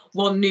inaugural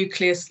One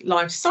Nucleus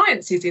Life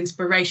Sciences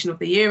Inspiration of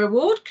the Year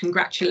Award.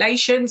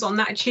 Congratulations on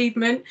that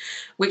achievement,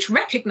 which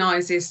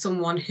recognises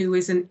someone who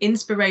is an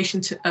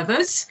inspiration to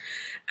others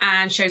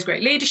and shows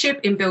great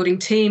leadership in building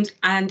teams,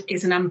 and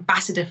is an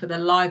ambassador for the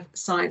life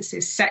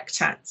sciences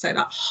sector. So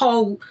that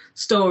whole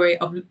story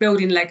of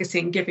building legacy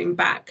and giving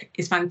back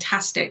is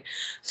fantastic.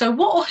 So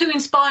what or who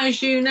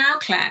inspires you now,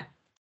 Claire?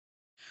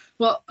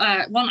 Well,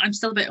 one, I'm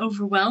still a bit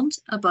overwhelmed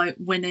about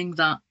winning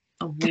that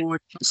award.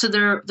 So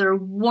there are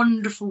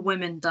wonderful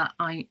women that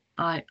I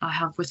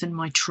have within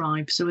my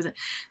tribe. So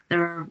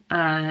there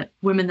are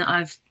women that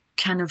I've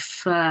kind of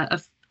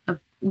have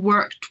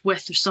worked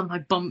with or somehow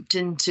bumped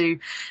into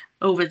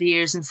over the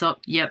years and thought,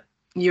 yep,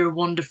 you're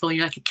wonderful.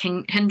 You're like a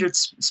kindred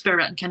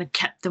spirit, and kind of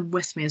kept them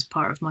with me as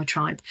part of my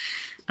tribe.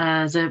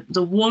 The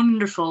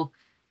wonderful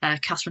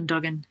Catherine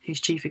Duggan,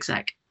 who's chief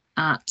exec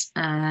at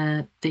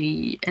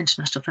the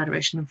International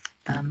Federation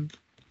of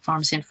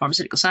Pharmacy and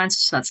Pharmaceutical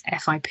Sciences, so that's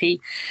FIP.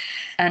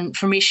 And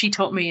for me, she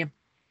taught me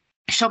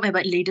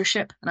about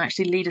leadership, and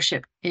actually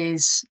leadership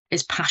is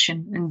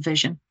passion and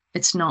vision.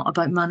 It's not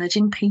about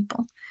managing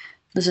people.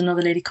 There's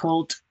another lady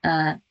called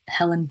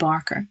Helen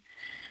Barker,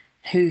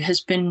 who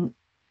has been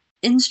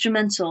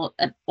instrumental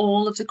at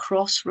all of the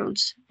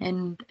crossroads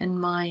in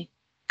my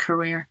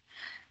career,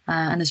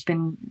 and has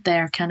been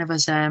there kind of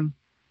as a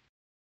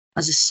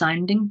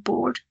sounding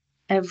board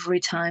every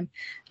time,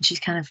 and she's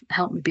kind of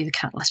helped me be the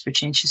catalyst for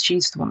change.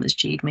 She's the one that's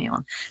G'd me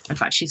on. In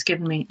fact, she's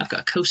given me, I've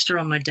got a coaster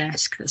on my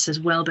desk that says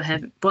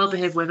well-behaved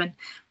women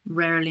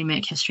rarely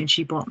make history, and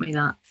she bought me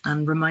that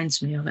and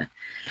reminds me of it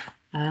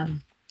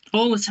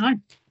all the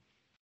time.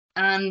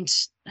 And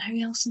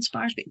who else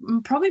inspires me?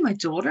 Probably my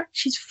daughter.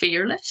 She's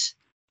fearless.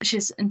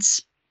 She's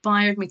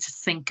inspired me to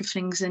think of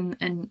things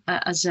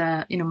as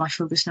my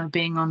focus now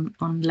being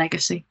on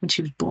legacy. When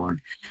she was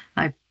born,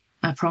 I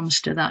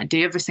promised her that I'd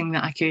do everything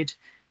that I could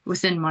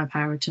within my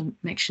power to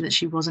make sure that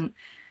she wasn't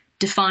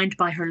defined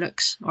by her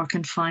looks or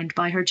confined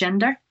by her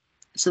gender.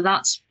 So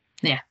that's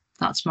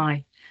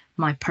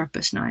my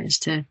purpose now, is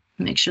to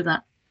make sure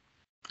that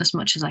as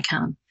much as I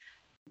can.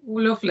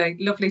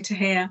 Lovely to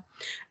hear.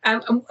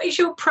 And what is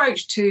your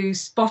approach to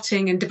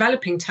spotting and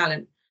developing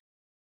talent?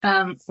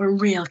 We're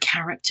real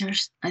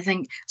characters, I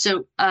think.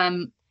 So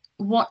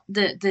what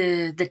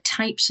the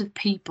types of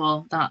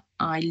people that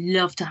I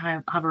love to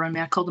have around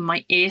me, I call them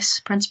my ACE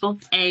principle.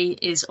 A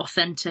is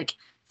authentic,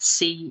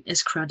 C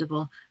is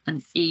credible,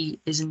 and E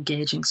is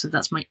engaging. So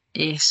that's my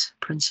ACE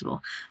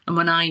principle. And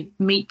when I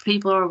meet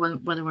people, or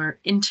whether we're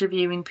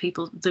interviewing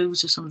people,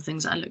 those are some of the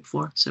things that I look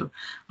for. So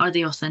are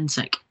they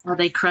authentic? Are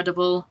they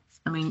credible?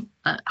 I mean,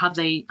 have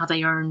they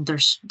earned their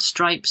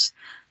stripes?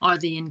 Are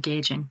they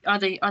engaging? Are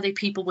they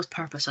people with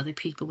purpose? Are they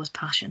people with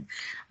passion?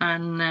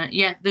 And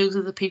those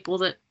are the people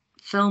that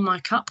fill my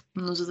cup,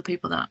 and those are the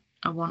people that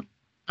I want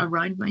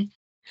around me.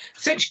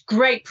 Such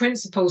great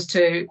principles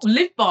to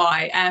live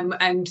by,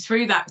 and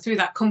through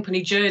that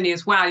company journey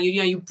as well.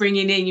 You're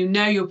bringing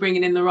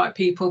in the right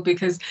people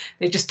because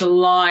they're just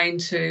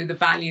aligned to the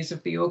values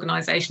of the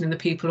organisation and the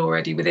people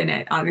already within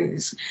it. I think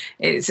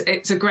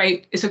it's a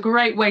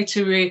great way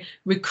to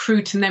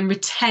recruit and then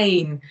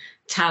retain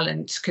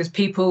talent, because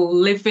people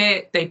live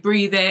it, they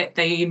breathe it,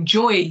 they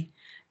enjoy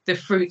the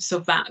fruits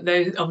of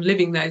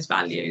living those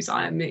values.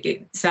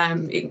 It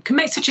can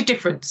make such a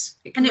difference.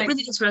 It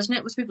really does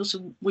resonate with people.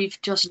 So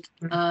we've just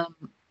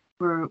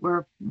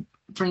we're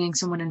bringing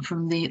someone in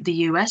from the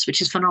US,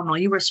 which is phenomenal.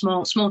 You were a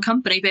small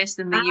company based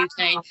in the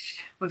UK.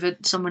 We've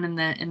had someone in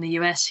the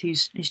US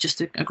who's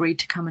just agreed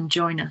to come and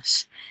join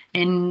us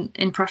in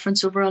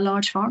preference over a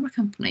large pharma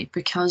company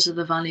because of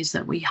the values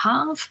that we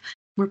have.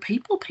 We're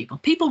people.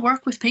 People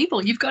work with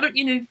people. You've got to,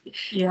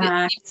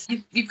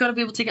 you've got to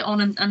be able to get on,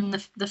 and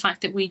the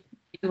fact that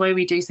the way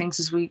we do things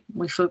is we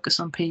focus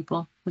on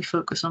people, we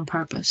focus on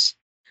purpose.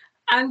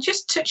 And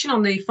just touching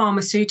on the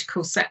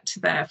pharmaceutical sector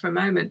there for a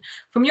moment,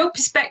 from your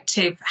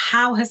perspective,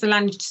 how has the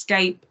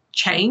landscape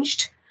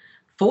changed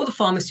for the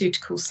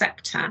pharmaceutical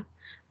sector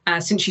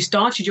since you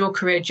started your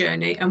career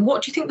journey, and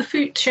what do you think the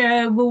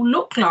future will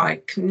look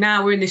like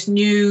now we're in this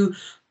new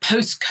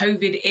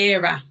post-COVID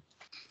era?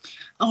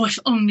 Oh, if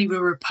only we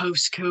were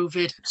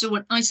post-COVID. So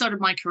when I started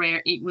my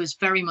career, it was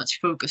very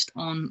much focused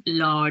on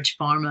large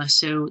pharma.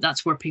 So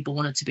that's where people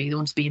wanted to be. They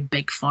wanted to be in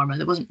big pharma.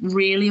 There wasn't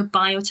really a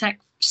biotech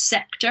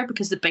sector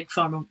because the big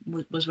pharma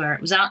was where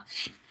it was at.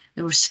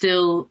 They were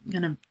still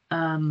kind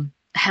of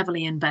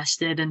heavily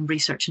invested in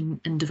research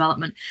and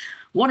development.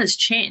 What has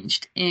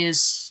changed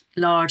is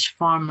large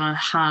pharma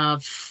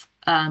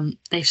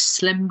they've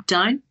slimmed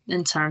down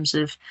in terms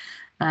of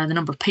the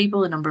number of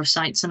people, the number of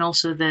sites, and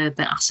also the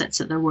assets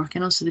that they're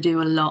working on. So they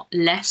do a lot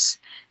less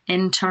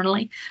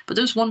internally. But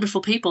those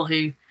wonderful people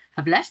who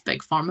have left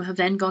big pharma have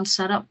then gone to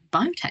set up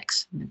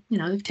biotechs.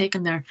 They've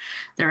taken their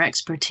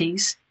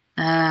expertise,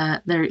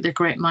 their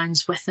great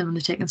minds with them, and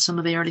they've taken some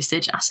of the early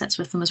stage assets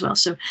with them as well.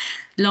 So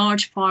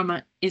large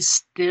pharma is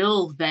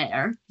still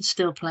there,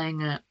 still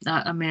playing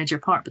a major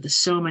part, but there's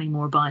so many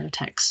more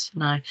biotechs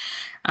now.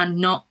 And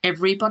not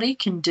everybody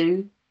can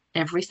do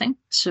everything.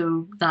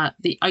 So that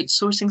the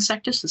outsourcing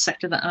sector, so the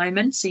sector that I'm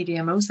in,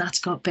 CDMOs, that's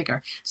got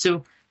bigger.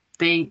 So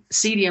the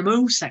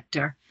CDMO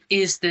sector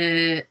is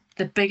the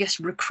biggest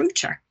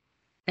recruiter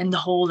in the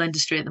whole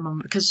industry at the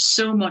moment because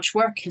so much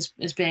work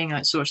is being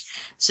outsourced.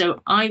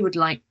 So I would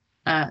like,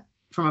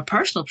 from a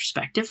personal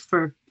perspective,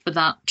 for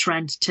that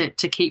trend to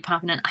keep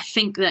happening. I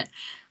think that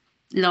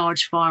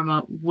large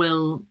pharma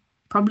will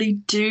probably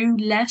do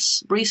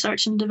less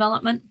research and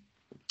development.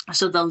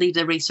 So they'll leave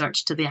the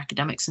research to the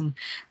academics and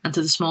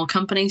to the small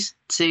companies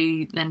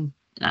to then,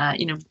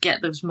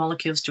 get those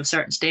molecules to a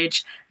certain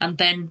stage, and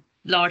then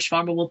large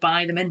pharma will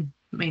buy them in.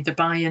 Either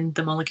buy in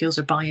the molecules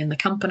or buy in the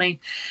company,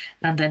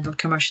 and then they'll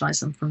commercialise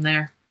them from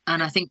there.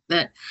 And I think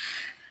that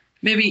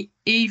maybe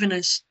even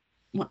as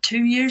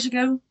 2 years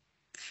ago,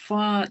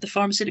 the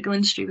pharmaceutical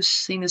industry was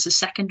seen as the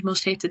second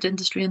most hated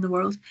industry in the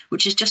world,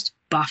 which is just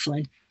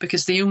baffling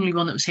because the only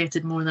one that was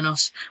hated more than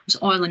us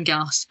was oil and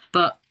gas.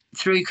 But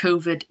through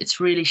COVID,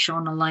 it's really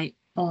shone a light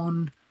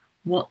on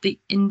what the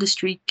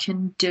industry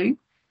can do.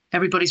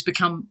 Everybody's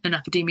become an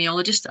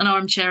epidemiologist, an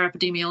armchair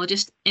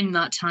epidemiologist in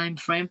that time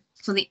frame.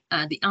 So the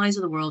eyes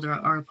of the world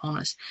are upon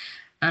us.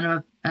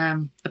 And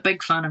I'm a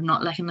big fan of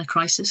not letting the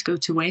crisis go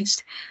to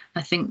waste.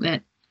 I think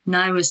that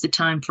now is the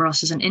time for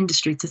us as an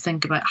industry to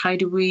think about how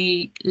do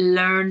we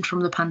learn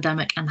from the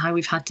pandemic and how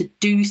we've had to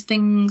do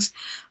things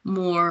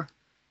more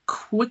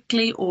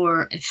quickly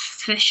or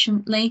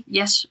efficiently.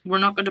 Yes, we're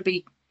not going to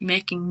be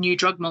making new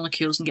drug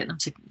molecules and get them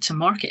to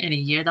market in a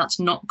year. That's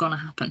not going to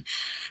happen.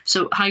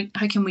 So how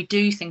can we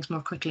do things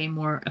more quickly and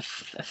more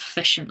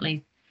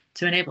efficiently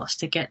to enable us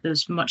to get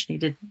those much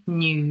needed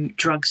new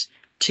drugs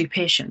to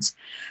patients?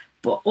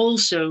 But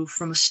also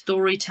from a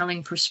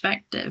storytelling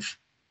perspective,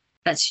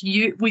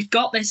 we've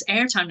got this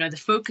airtime now. The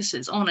focus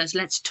is on us.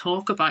 Let's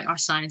talk about our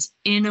science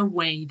in a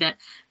way that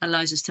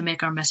allows us to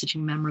make our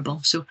messaging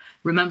memorable. So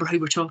remember who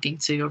we're talking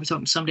to. Are we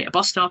talking to somebody at a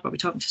bus stop? Are we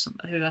talking to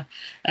somebody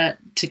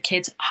to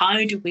kids?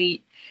 How do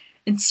we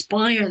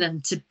inspire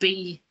them to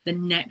be the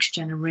next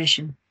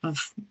generation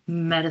of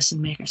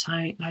medicine makers?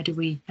 How do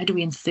we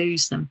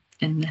enthuse them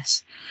in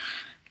this?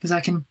 Because I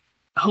can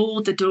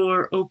hold the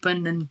door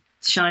open and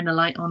shine a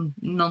light on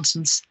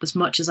nonsense as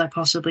much as I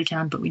possibly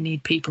can, but we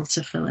need people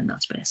to fill in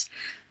that space.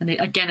 And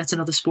again, it's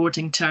another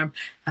sporting term.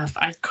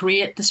 I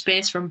create the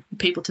space for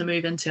people to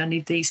move into. I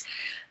need these,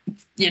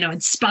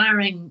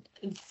 inspiring,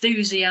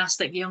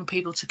 enthusiastic young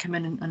people to come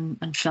in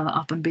and fill it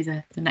up and be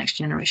the next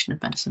generation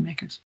of medicine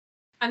makers.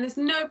 And there's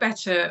no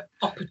better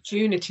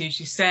opportunity, as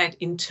you said,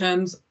 in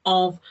terms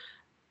of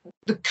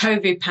the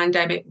COVID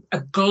pandemic, a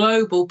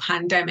global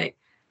pandemic,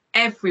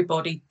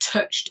 everybody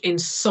touched in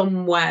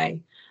some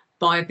way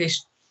by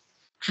this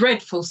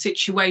dreadful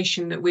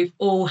situation that we've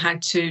all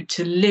had to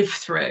live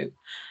through.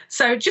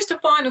 So just a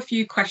final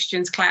few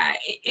questions, Claire.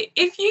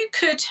 If you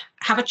could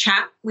have a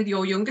chat with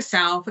your younger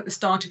self at the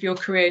start of your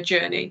career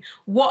journey,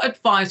 what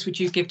advice would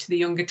you give to the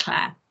younger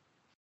Claire?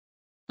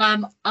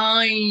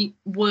 I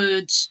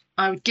would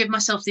give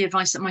myself the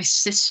advice that my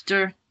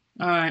sister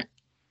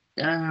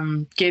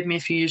gave me a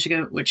few years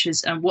ago, which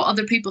is what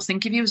other people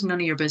think of you is none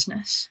of your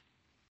business.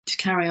 Just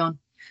carry on.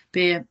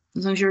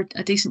 As long as you're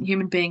a decent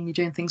human being, you're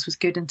doing things with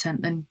good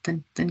intent,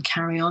 then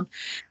carry on.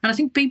 And I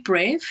think be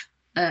brave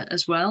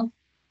as well.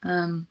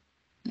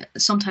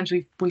 Sometimes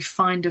we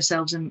find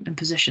ourselves in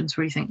positions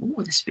where you think,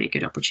 oh, this would be a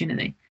good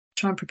opportunity.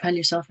 Try and propel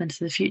yourself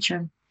into the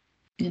future.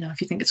 And,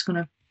 if you think it's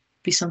going to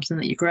be something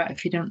that you regret,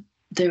 if you don't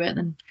do it,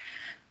 then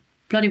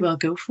bloody well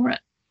go for it.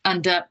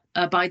 And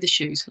buy the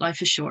shoes.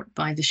 Life is short.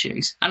 Buy the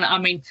shoes. And I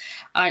mean,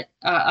 I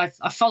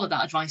followed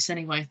that advice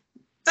anyway.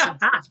 So,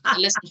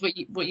 listeners, what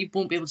you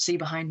won't be able to see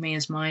behind me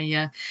is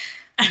my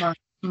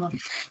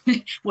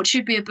what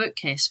should be a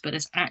bookcase, but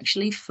it's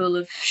actually full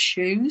of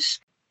shoes.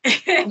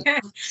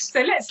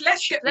 So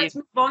let's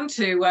move on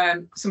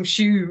to some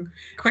shoe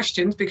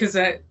questions, because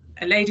a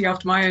lady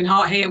after my own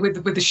heart here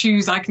with the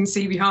shoes I can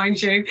see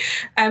behind you.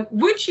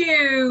 Would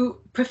you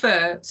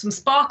prefer some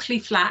sparkly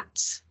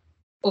flats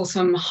or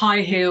some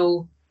high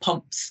heel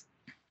pumps?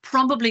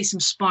 Probably some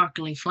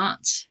sparkly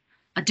flats.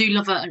 I do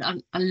love I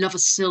love a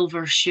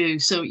silver shoe.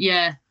 So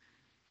yeah.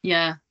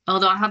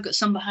 Although I have got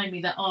some behind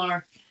me that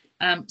are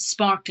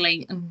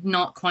sparkly and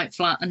not quite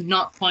flat and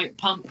not quite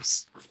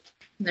pumps.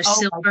 They're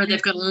silver.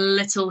 They've got a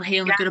little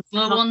heel. They've got a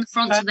bow on the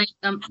front. So they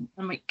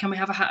can we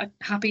have a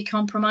happy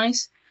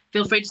compromise?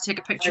 Feel free to take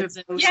a picture of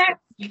those. Yeah,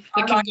 we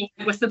can go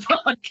with the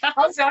podcast.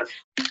 Hold on.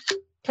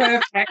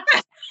 Perfect.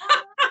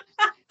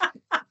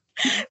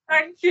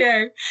 Thank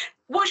you.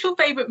 What's your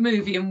favourite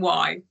movie and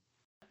why?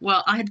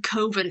 Well, I had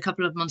COVID a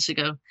couple of months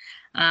ago,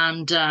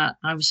 and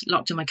I was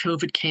locked in my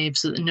COVID cave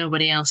so that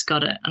nobody else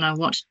got it. And I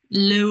watched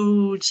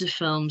loads of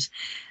films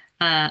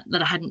that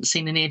I hadn't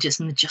seen in ages,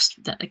 and they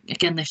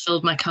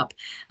filled my cup.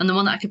 And the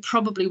one that I could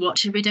probably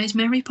watch every day is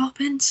Mary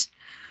Poppins.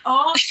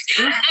 Oh,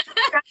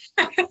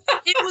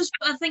 it was.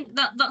 I think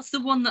that's the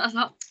one that I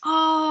thought,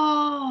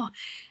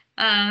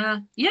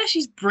 yeah,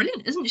 she's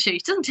brilliant, isn't she? She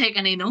doesn't take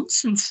any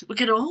nonsense. We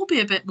could all be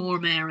a bit more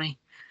Mary.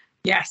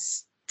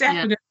 Yes,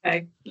 definitely.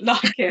 Yeah.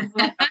 Like it.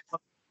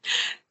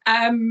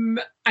 A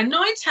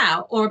night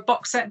out or a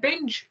box set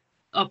binge?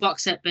 A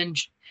box set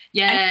binge.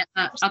 Yeah,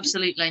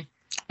 absolutely.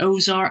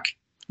 Ozark.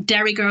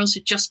 Derry Girls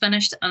had just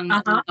finished and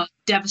I'm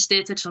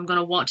devastated, so I'm going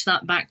to watch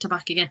that back to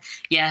back again.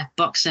 Yeah,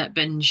 box set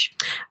binge.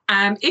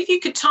 If you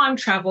could time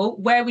travel,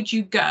 where would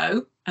you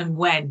go and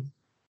when?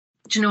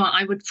 Do you know what?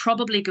 I would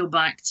probably go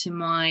back to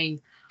my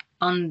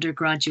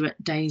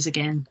undergraduate days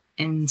again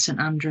in St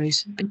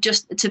Andrews,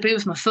 just to be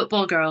with my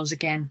football girls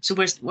again. So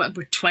we're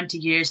 20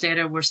 years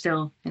later, we're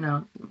still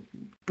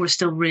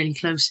really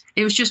close.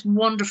 It was just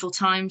wonderful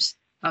times.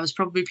 I was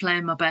probably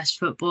playing my best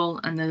football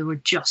and they were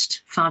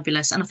just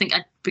fabulous. And I think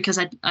because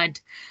I'd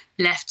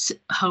left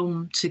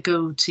home to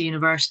go to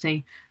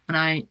university and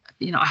I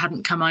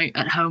hadn't come out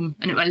at home,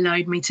 and it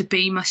allowed me to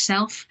be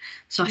myself.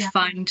 So I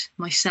found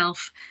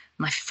myself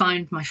and I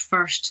found my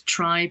first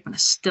tribe and I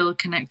still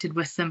connected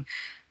with them.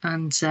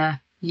 And I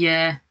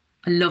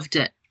loved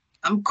it.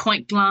 I'm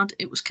quite glad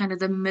it was kind of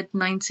the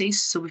mid-90s.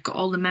 So we've got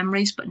all the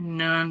memories, but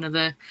none of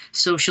the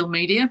social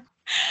media.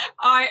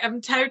 I am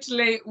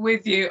totally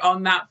with you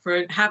on that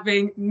front.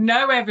 Having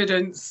no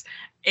evidence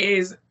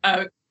is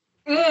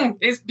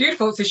it's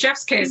beautiful. It's a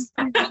chef's kiss.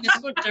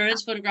 There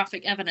is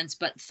photographic evidence,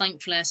 but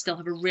thankfully I still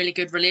have a really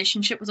good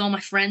relationship with all my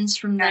friends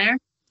from there.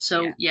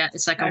 So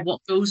it's like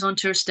what goes on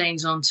tour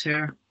stays on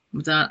tour.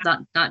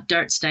 That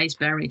dirt stays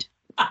buried.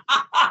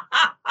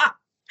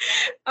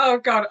 Oh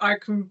God,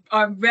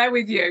 I'm there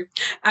with you.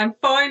 And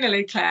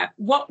finally, Claire,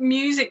 what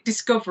music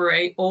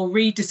discovery or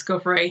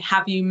rediscovery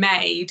have you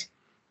made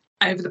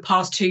over the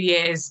past 2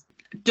 years?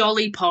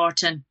 Dolly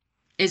Parton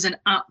is an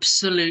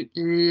absolute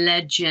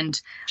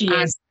legend.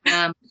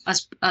 And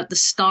at the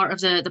start of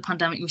the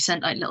pandemic, we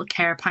sent out little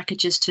care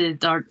packages to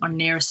our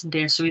nearest and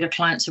dearest, so either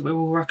clients that we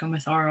were working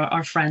with or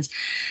our friends.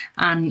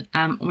 And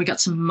we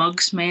got some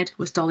mugs made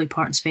with Dolly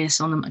Parton's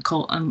face on them,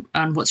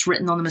 and what's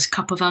written on them is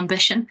Cup of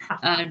Ambition.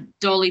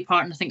 Dolly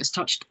Parton, I think, has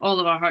touched all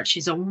of our hearts.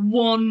 She's a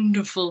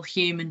wonderful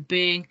human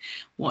being.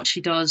 What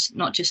she does,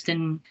 not just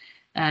in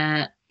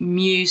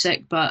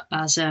music, but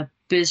as a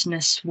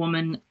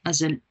businesswoman,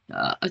 as a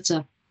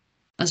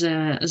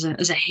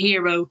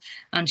hero,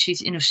 and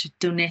she's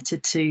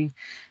donated to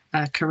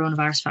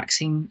coronavirus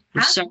vaccine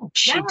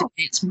research. Yeah.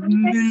 It's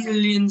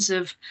millions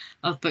of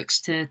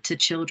books to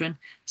children.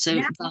 So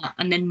that,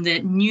 and then the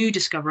new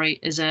discovery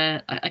is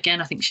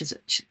again, I think she's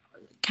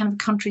kind of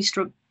country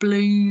stroke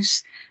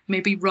blues,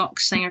 maybe rock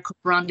singer called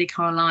Brandi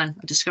Carlile.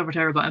 I discovered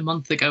her about a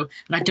month ago,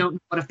 and I don't know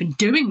what I've been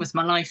doing with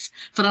my life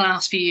for the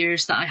last few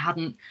years that I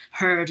hadn't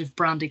heard of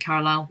Brandi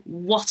Carlile.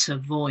 What a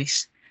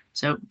voice.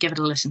 So give it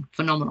a listen.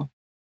 Phenomenal.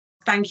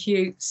 Thank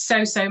you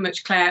so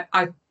much, Claire.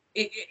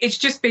 It's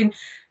just been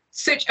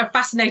such a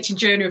fascinating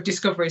journey of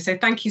discovery. So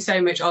thank you so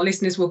much. Our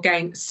listeners will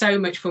gain so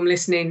much from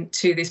listening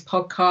to this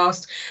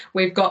podcast.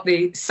 We've got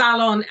the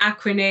SALON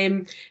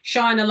acronym,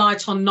 Shine a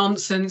Light on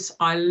Nonsense.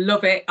 I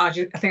love it. I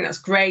think that's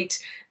great.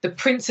 The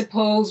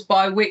principles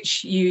by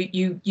which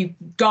you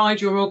guide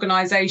your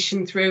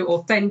organisation through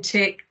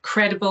authentic,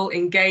 credible,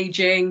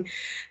 engaging,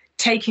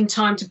 taking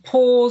time to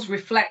pause,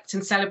 reflect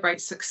and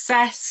celebrate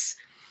success,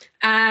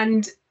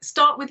 and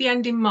start with the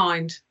end in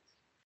mind.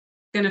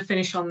 Going to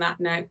finish on that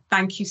note.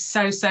 Thank you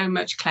so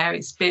much, Claire.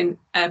 It's been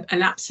an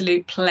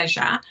absolute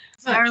pleasure.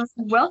 Very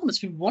welcome. It's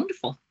been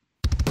wonderful.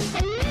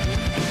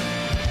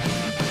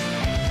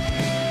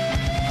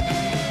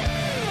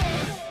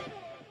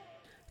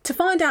 To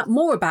find out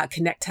more about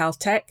Connect Health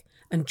Tech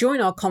and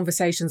join our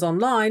conversations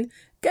online,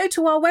 go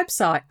to our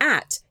website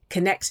at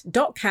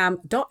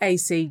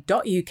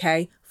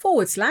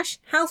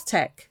connect.cam.ac.uk/health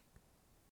tech.